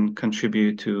that can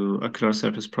contribute to ocular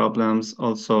surface problems.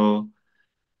 Also,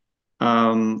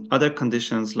 other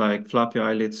conditions like floppy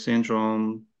eyelid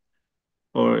syndrome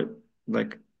or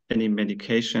like any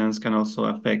medications can also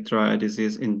affect dry eye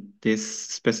disease in this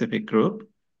specific group.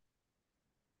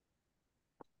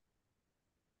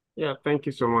 Yeah, thank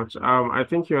you so much. I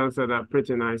think you answered that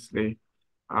pretty nicely.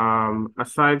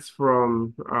 Aside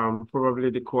from probably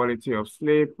the quality of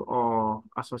sleep or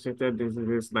associated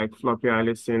diseases like floppy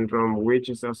eyelid syndrome, which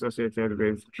is associated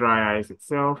with dry eyes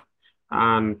itself,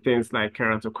 and things like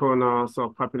keratoconus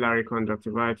or papillary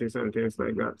conjunctivitis and things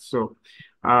like that. So,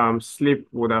 sleep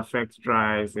would affect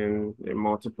dry eyes in a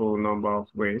multiple number of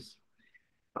ways.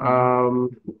 The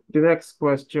next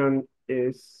question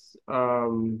is,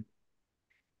 can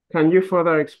you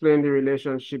further explain the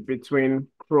relationship between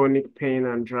chronic pain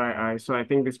and dry eye? So I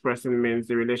think this person means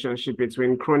the relationship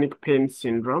between chronic pain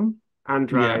syndrome and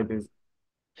dry eye Yeah. disease.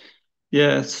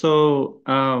 Yeah, so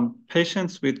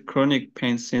patients with chronic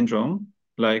pain syndrome,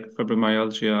 like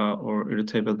fibromyalgia or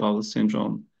irritable bowel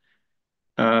syndrome,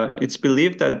 it's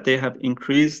believed that they have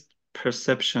increased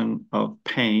perception of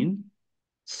pain.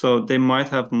 So they might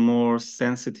have more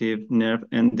sensitive nerve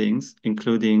endings,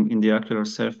 including in the ocular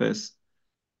surface.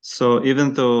 So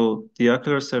even though the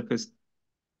ocular surface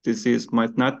disease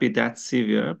might not be that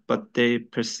severe, but they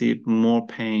perceive more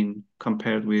pain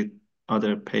compared with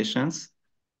other patients.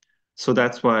 So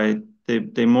that's why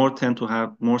they more tend to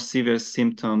have more severe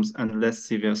symptoms and less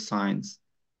severe signs.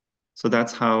 So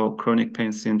that's how chronic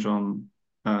pain syndrome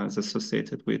is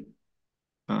associated with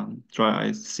dry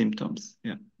eye symptoms.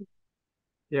 Yeah.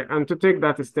 Yeah, and to take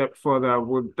that a step further,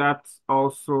 would that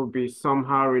also be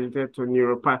somehow related to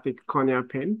neuropathic cornea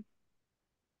pain?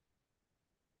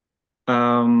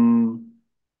 Um,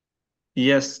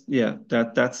 yes, yeah,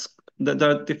 there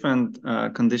are different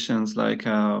conditions like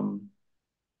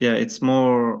yeah, it's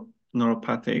more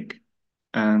neuropathic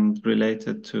and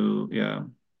related to yeah.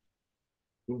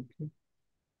 Okay.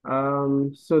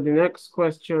 So the next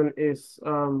question is,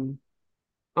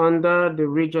 under the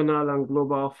regional and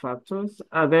global factors,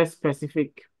 are there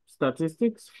specific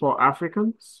statistics for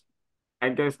Africans? I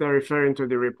guess they're referring to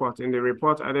the report. In the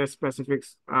report, are there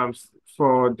specifics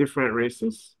for different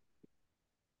races?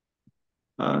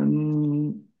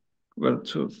 Um, well,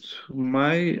 to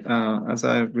my as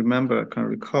I remember, can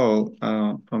recall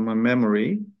from my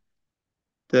memory,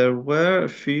 there were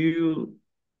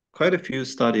quite a few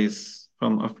studies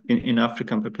in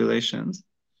African populations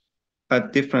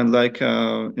at different, like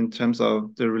in terms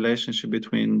of the relationship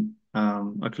between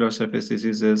ocular surface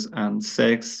diseases and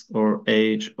sex or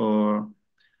age or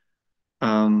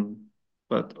um,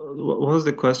 but what was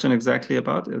the question exactly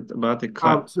about it? About the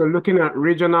cut? So looking at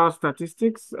regional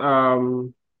statistics,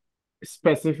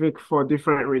 specific for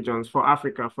different regions, for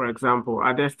Africa, for example,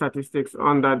 are there statistics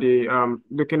under the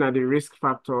looking at the risk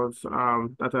factors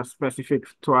that are specific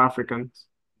to Africans?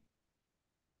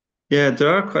 Yeah, there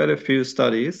are quite a few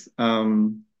studies,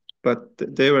 but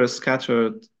they were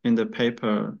scattered in the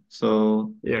paper.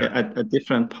 So Yeah. at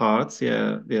different parts,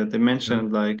 yeah, they Yeah.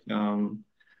 mentioned like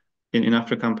in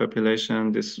African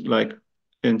population, this like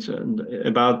in,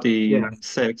 about the Yes.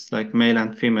 sex, like male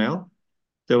and female.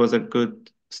 There was a good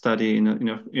study in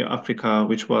Africa,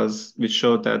 which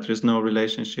showed that there's no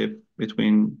relationship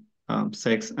between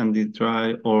sex and the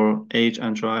dry or age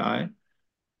and dry eye.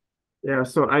 Yeah,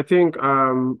 so I think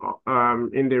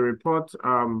in the report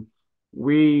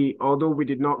we although we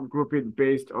did not group it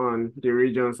based on the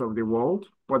regions of the world,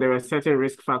 but there were certain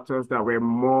risk factors that were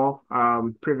more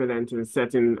prevalent in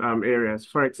certain areas.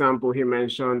 For example, he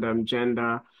mentioned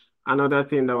gender. Another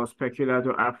thing that was peculiar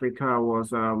to Africa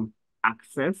was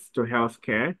access to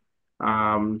healthcare.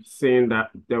 Seeing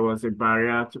that there was a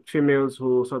barrier to females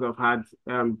who sort of had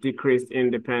decreased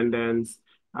independence,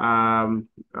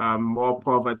 more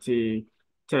poverty,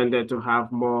 tended to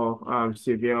have more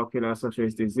severe ocular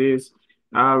surface disease.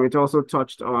 It also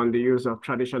touched on the use of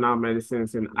traditional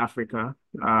medicines in Africa.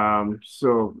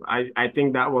 So I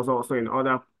think that was also in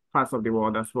other parts of the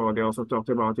world as well. They also talked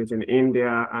about it in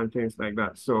India and things like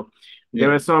that. So there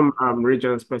Yeah. were some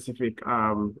region-specific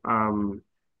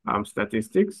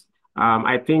statistics.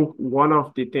 I think one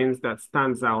of the things that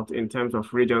stands out in terms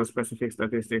of region-specific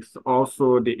statistics,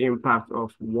 also the impact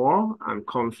of war and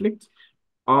conflict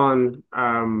on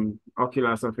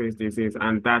ocular surface disease.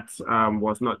 And that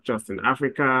was not just in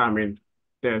Africa. I mean,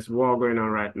 there's war going on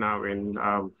right now in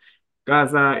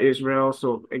Gaza, Israel.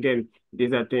 So again,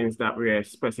 these are things that were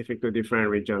specific to different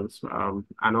regions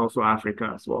and also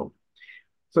Africa as well.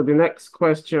 So the next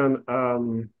question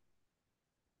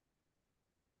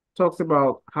talks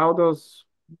about how does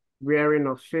wearing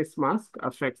of face mask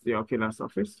affect the ocular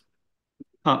surface?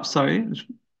 Sorry,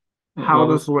 How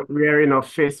what does was? wearing of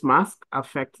face mask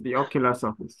affect the ocular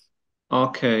surface?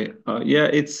 Okay, yeah,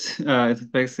 it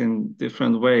affects in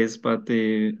different ways, but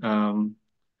the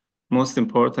most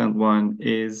important one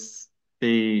is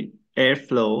the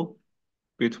airflow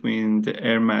between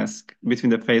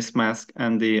the face mask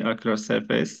and the ocular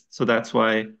surface. So that's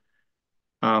why,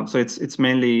 so it's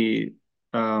mainly,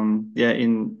 yeah,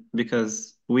 in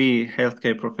because we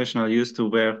healthcare professionals used to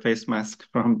wear face mask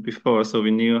from before, so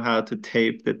we knew how to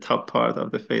tape the top part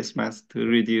of the face mask to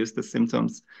reduce the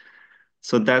symptoms.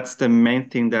 So that's the main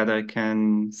thing that I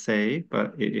can say.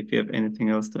 But if you have anything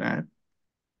else to add.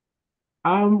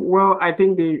 Well, I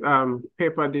think the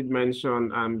paper did mention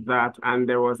that, and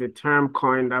there was a term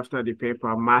coined after the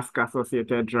paper,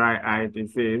 mask-associated dry eye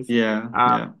disease. Yeah,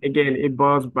 yeah, Again, it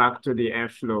boils back to the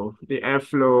airflow. The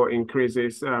airflow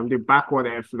increases, the backward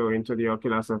airflow into the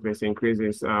ocular surface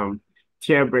increases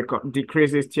tear breakup,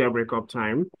 decreases tear breakup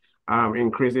time,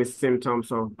 increases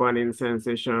symptoms of burning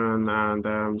sensation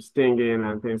and stinging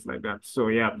and things like that. So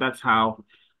yeah, that's how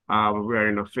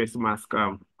wearing a face mask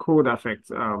could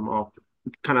affect or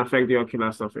can affect the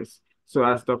ocular surface. So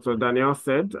as Dr. Daniel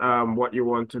said, what you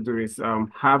want to do is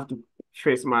have the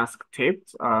face mask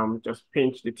taped, just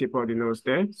pinch the tip of the nose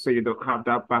there so you don't have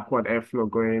that backward airflow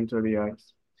going into the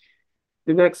eyes.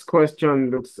 The next question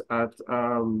looks at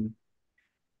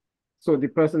So the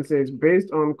person says,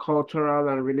 based on cultural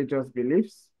and religious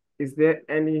beliefs, is there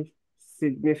any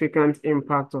significant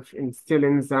impact of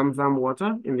instilling Zamzam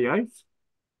water in the eyes?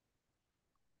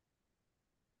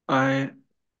 I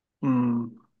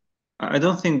mm, I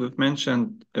don't think we've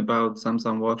mentioned about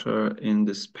Zamzam water in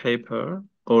this paper,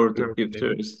 or No. if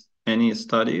there's any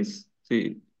studies.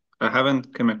 See, I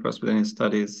haven't come across with any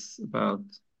studies about.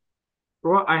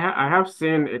 Well, I have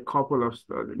seen a couple of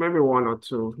studies, maybe one or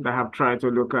two, that have tried to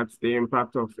look at the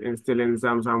impact of instilling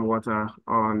Zamzam water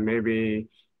on maybe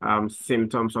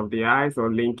symptoms of the eyes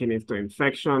or linking it to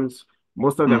infections.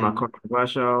 Most of them are Mm,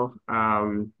 controversial,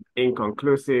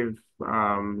 inconclusive.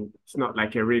 It's not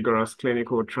like a rigorous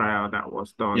clinical trial that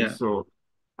was done. yeah. So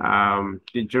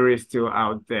the jury is still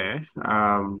out there.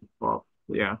 But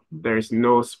yeah, there is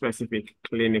no specific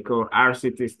clinical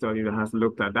RCT study that has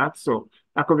looked at that. So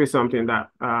that could be something that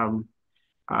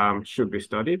should be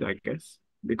studied, I guess,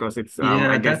 because it's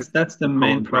I Yeah, guess it that's the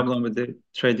main comes back. problem with the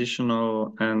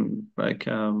traditional and like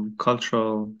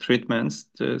cultural treatments.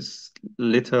 There's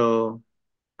little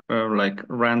like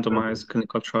Mhm. randomized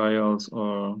clinical trials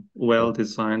or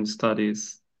well-designed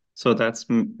studies. So that's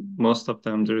m most of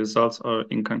them. The results are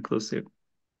inconclusive.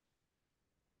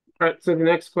 Right, so the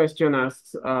next question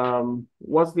asks,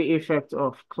 what's the effect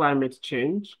of climate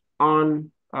change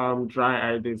on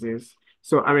dry eye disease?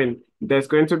 So, I mean, there's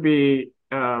going to be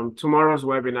tomorrow's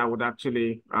webinar would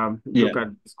actually Yeah. look at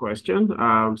this question.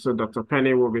 So Dr.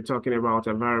 Penny will be talking about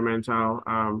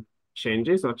environmental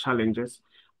changes or challenges.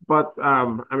 But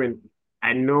I mean,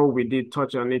 I know we did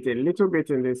touch on it a little bit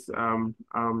in this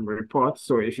report.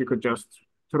 So if you could just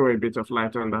throw a bit of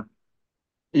light on that.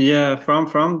 Yeah,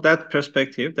 from that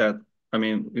perspective that I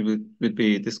mean will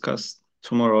be discussed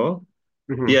tomorrow.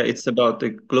 Yeah, Mhm. it's about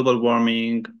the global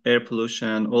warming, air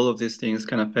pollution, all of these things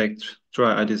can affect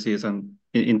dry eye disease and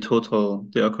in total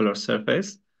the ocular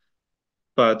surface.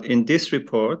 But in this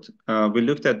report, we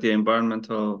looked at the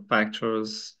environmental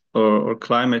factors or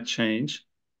climate change,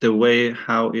 the way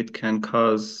how it can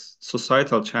cause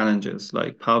societal challenges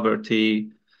like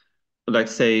poverty, like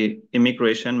say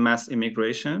immigration, mass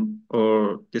immigration,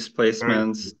 or Right.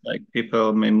 displacements, like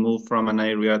people may move from an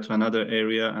area to another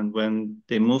area, and when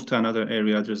they move to another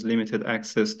area, there's limited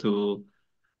access to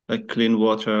like clean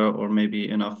water or maybe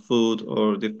enough food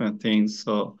or different things.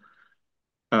 So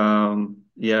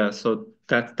yeah, so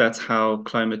that's how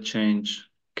climate change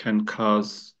can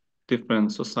cause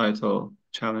different societal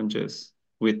challenges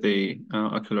with the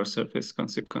ocular surface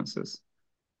consequences.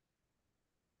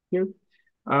 Yeah.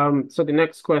 So the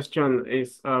next question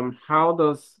is, how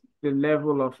does the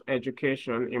level of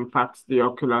education impact the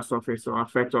ocular surface or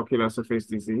affect ocular surface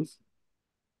disease?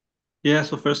 Yeah,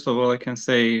 so first of all, I can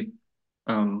say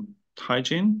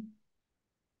hygiene,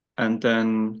 and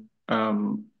then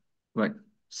like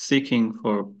seeking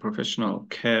for professional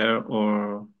care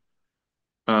or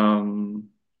um,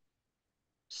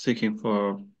 seeking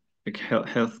for like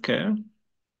health care.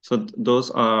 So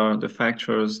those are the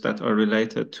factors that are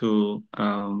related to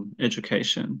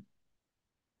education.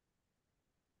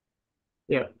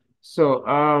 Yeah. So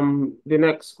the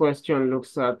next question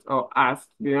looks at or asks,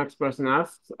 the next person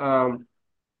asks,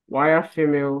 why are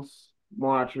females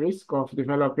more at risk of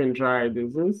developing dry eye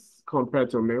disease compared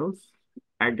to males?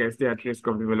 I guess they're at risk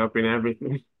of developing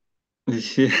everything.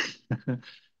 Yeah,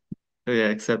 yeah,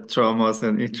 except traumas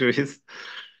and injuries.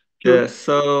 Yeah, True.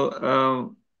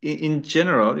 so in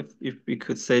general, if we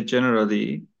could say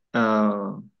generally,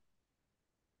 uh,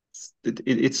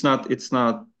 it's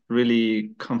not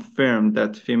really confirmed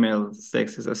that female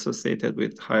sex is associated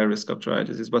with higher risk of dry eye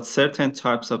disease, but certain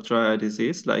types of dry eye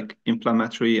disease, like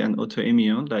inflammatory and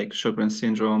autoimmune, like Sjogren's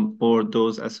syndrome, or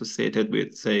those associated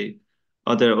with, say,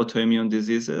 other autoimmune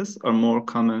diseases, are more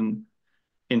common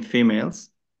in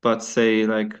females. But say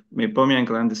like meibomian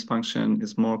gland dysfunction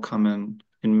is more common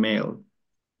in male.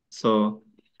 So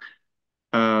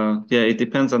yeah, it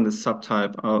depends on the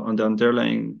subtype, on the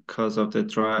underlying cause of the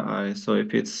dry eye. So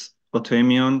if it's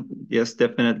autoimmune, yes,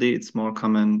 definitely it's more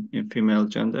common in female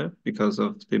gender because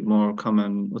of the more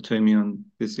common autoimmune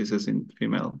diseases in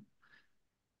female.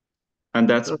 And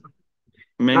that's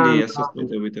mainly And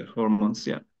associated with the hormones.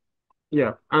 Yeah.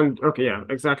 yeah, and okay, yeah,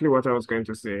 exactly what I was going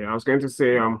to say. I was going to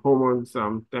say hormones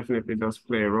definitely does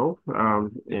play a role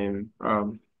in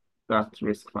that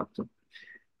risk factor.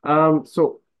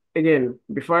 So again,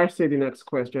 before I say the next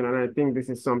question, and I think this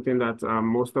is something that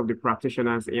most of the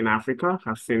practitioners in Africa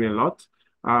have seen a lot.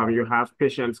 You have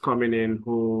patients coming in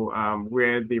who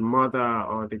where the mother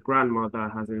or the grandmother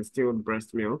has instilled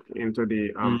breast milk into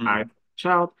the eye Mm, of the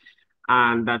child,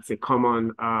 and that's a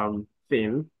common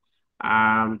thing.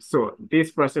 So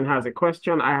this person has a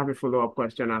question. I have a follow-up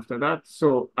question after that.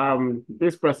 So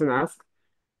this person asks,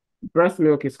 breast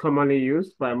milk is commonly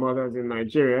used by mothers in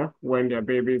Nigeria when their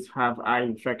babies have eye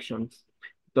infections.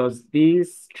 Does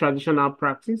this traditional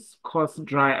practice cause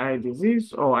dry eye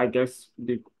disease? Or I guess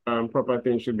the proper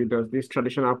thing should be, does this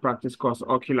traditional practice cause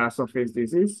ocular surface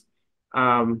disease?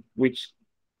 Which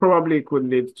probably could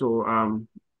lead to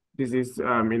disease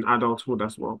in adulthood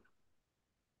as well.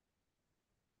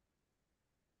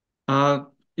 Uh,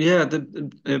 yeah,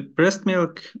 the breast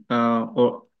milk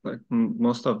or like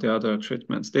most of the other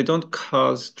treatments, they don't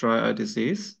cause dry eye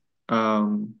disease.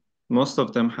 Most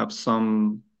of them have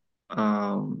some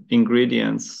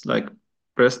ingredients like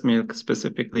breast milk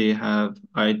specifically have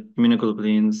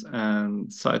immunoglobulins and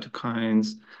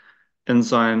cytokines,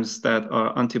 enzymes that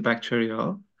are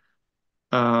antibacterial.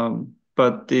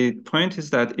 But the point is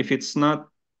that if it's not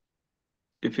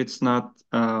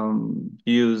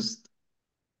used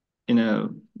in a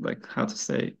like how to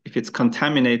say if it's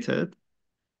contaminated,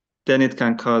 then it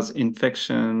can cause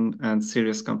infection and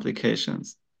serious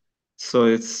complications. So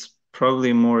it's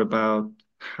probably more about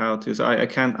how to. So I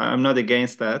can't. I'm not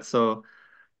against that. So,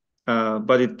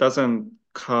 but it doesn't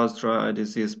cause dry eye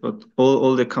disease. But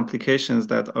all the complications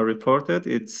that are reported,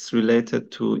 it's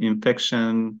related to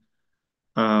infection,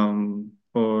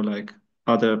 or like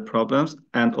other problems.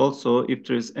 And also, if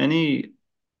there is any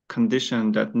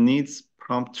condition that needs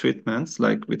prompt treatments,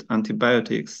 like with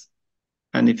antibiotics,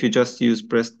 and if you just use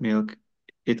breast milk,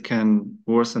 it can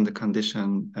worsen the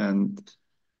condition. And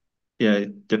yeah,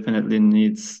 it definitely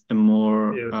needs a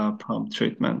more Yeah. prompt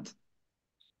treatment.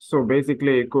 So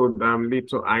basically, it could lead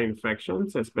to eye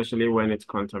infections, especially when it's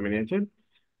contaminated.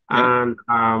 Yeah.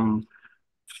 And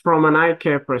from an eye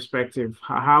care perspective,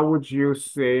 how would you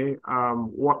say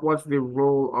what's the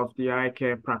role of the eye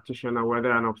care practitioner,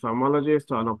 whether an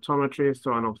ophthalmologist or an optometrist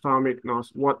or an ophthalmic nurse?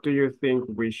 What do you think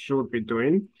we should be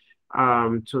doing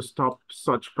to stop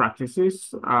such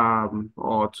practices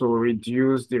or to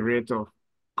reduce the rate of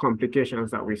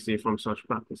complications that we see from such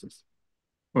practices?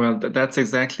 Well, that's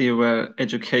exactly where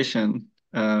education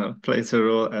plays a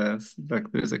role. As like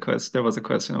there was a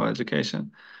question about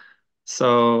education.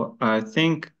 So I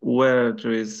think where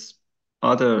there is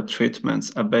other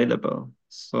treatments available,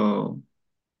 so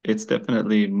it's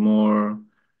definitely more,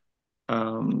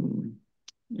 um,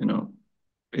 you know,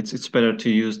 it's better to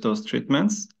use those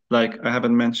treatments. Like I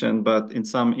haven't mentioned, but in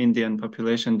some Indian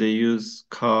population, they use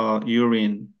cow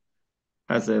urine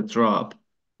as a drop.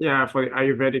 Yeah, for the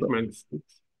Ayurvedic medicine.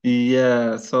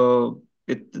 Yeah, so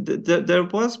there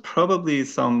was probably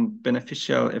some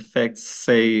beneficial effects,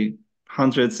 say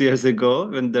hundreds years ago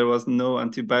when there was no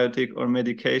antibiotic or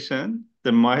medication.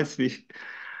 There might be,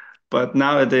 but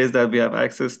nowadays that we have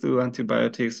access to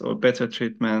antibiotics or better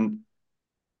treatment,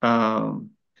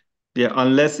 um, yeah,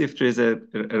 unless if there is a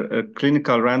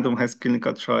clinical randomized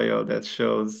clinical trial that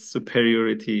shows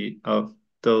superiority of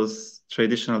those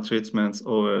traditional treatments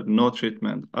over no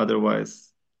treatment,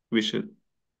 otherwise we should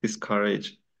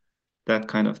discourage that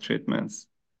kind of treatments.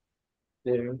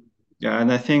 Yeah, Yeah,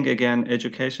 and I think again,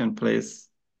 education plays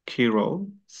key role.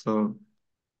 So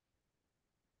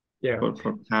yeah.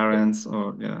 for parents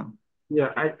or yeah.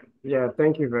 Yeah,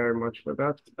 thank you very much for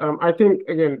that. I think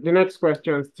again, the next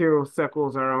question still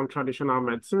circles around traditional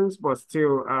medicines, but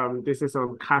still this is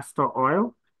on castor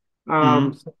oil.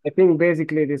 Mm, So I think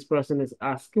basically this person is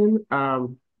asking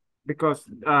because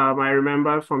I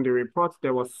remember from the report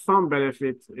there was some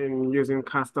benefit in using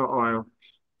castor oil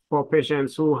for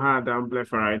patients who had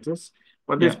blepharitis.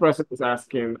 But this yeah. person is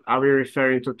asking, are we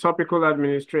referring to topical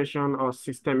administration or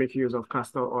systemic use of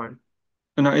castor oil?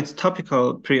 No, it's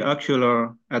topical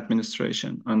preocular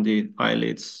administration on the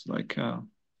eyelids, like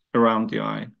around the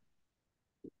eye.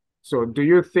 So do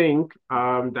you think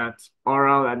that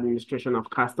oral administration of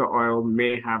castor oil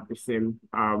may have the same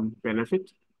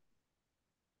benefit?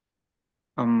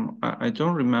 I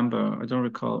don't remember. I don't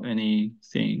recall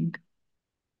anything.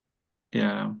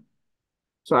 Yeah,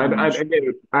 So I'm not sure.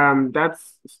 again,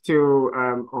 that's still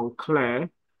unclear.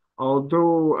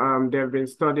 Although there have been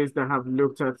studies that have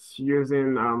looked at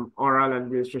using oral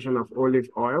administration of olive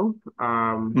oil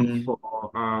Mm, for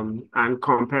and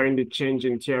comparing the change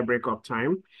in tear breakup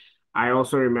time. I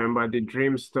also remember the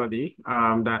DREAM study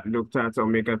that looked at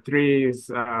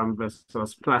omega-3s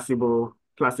versus placebo.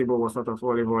 Placebo was sort of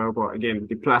olive oil, but again,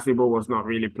 the placebo was not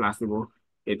really placebo.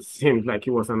 It seemed like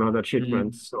it was another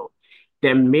treatment. mm, So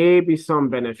there may be some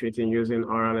benefit in using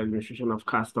oral administration of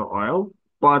castor oil,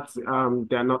 but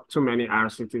there are not too many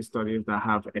RCT studies that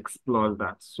have explored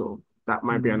that. So that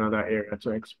might be mm. another area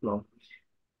to explore.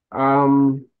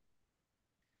 Um,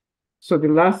 so the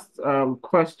last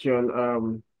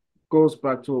question goes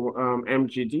back to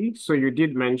MGD. So you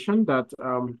did mention that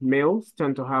males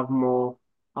tend to have more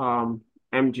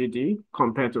MGD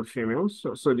compared to females.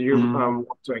 So do you Mm. want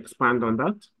to expand on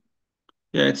that?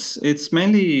 Yeah, it's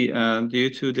mainly due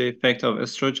to the effect of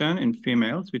estrogen in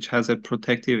females, which has a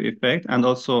protective effect, and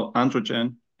also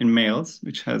androgen in males,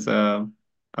 which has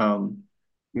um,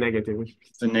 Negative.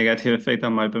 a negative effect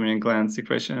on meibomian gland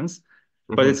secretions.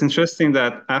 But Mm-hmm. it's interesting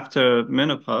that after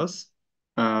menopause,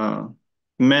 uh,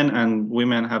 men and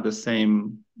women have the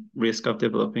same risk of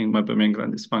developing meibomian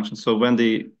gland dysfunction. So when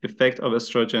the effect of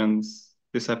estrogens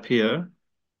disappear,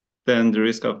 then the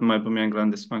risk of meibomian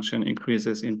gland dysfunction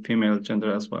increases in female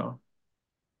gender as well.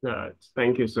 Right.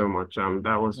 Thank you so much.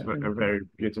 That was Yeah. a very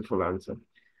beautiful answer.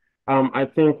 I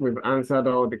think we've answered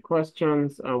all the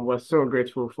questions. We're so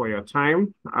grateful for your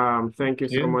time. Thank you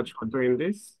so Yeah. much for doing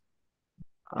this.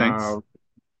 Thanks. Uh,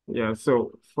 yeah, so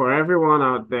for everyone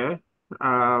out there,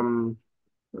 um,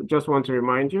 just want to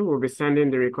remind you, we'll be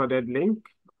sending the recorded link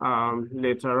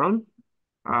later on.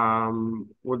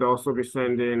 Would also be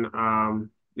sending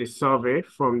the survey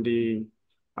from the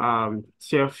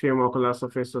TFOS Ocular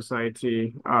Surface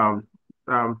Society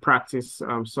practice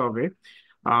survey.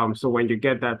 So when you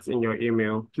get that in your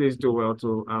email, please do well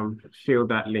to fill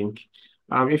that link.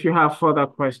 If you have further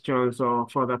questions or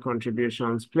further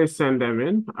contributions, please send them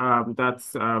in.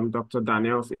 That's Dr.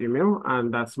 Daniel's email,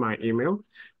 and that's my email.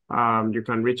 You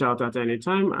can reach out at any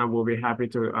time, and we'll be happy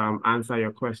to answer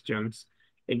your questions.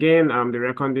 Again, the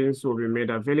recordings will be made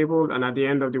available, and at the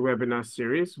end of the webinar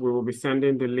series, we will be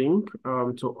sending the link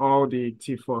to all the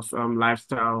TFOS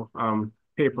lifestyle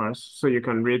papers, so you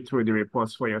can read through the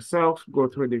reports for yourself, go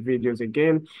through the videos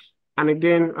again. And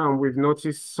again, we've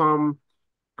noticed some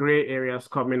gray areas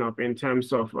coming up in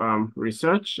terms of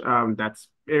research. That's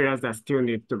areas that still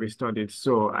need to be studied.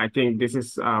 So I think this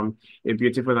is a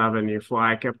beautiful avenue for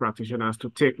eye care practitioners to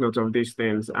take note of these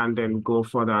things and then go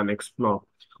further and explore.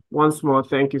 Once more,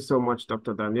 thank you so much,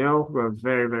 Dr. Daniel. We're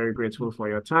very, very grateful for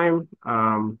your time.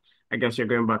 I guess you're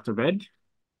going back to bed.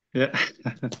 Yeah.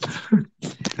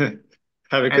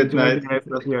 Have a good Enjoy the night. rest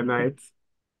of your night.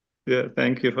 Yeah,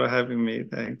 thank you for having me.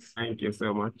 Thanks. Thank you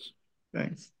so much.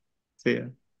 Thanks. See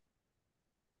ya.